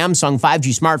new Samsung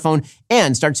 5G smartphone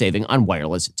and start saving on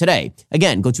wireless today.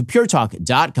 Again, go to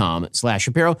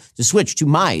puretalk.com/Shapiro to switch to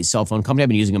my cell phone company. I've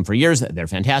been using them for years. They're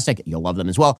fantastic. You'll love them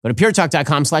as well. Go to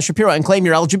puretalk.com/Shapiro and claim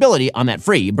your eligibility on that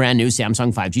free brand new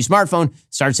Samsung 5G smartphone.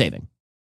 Start saving.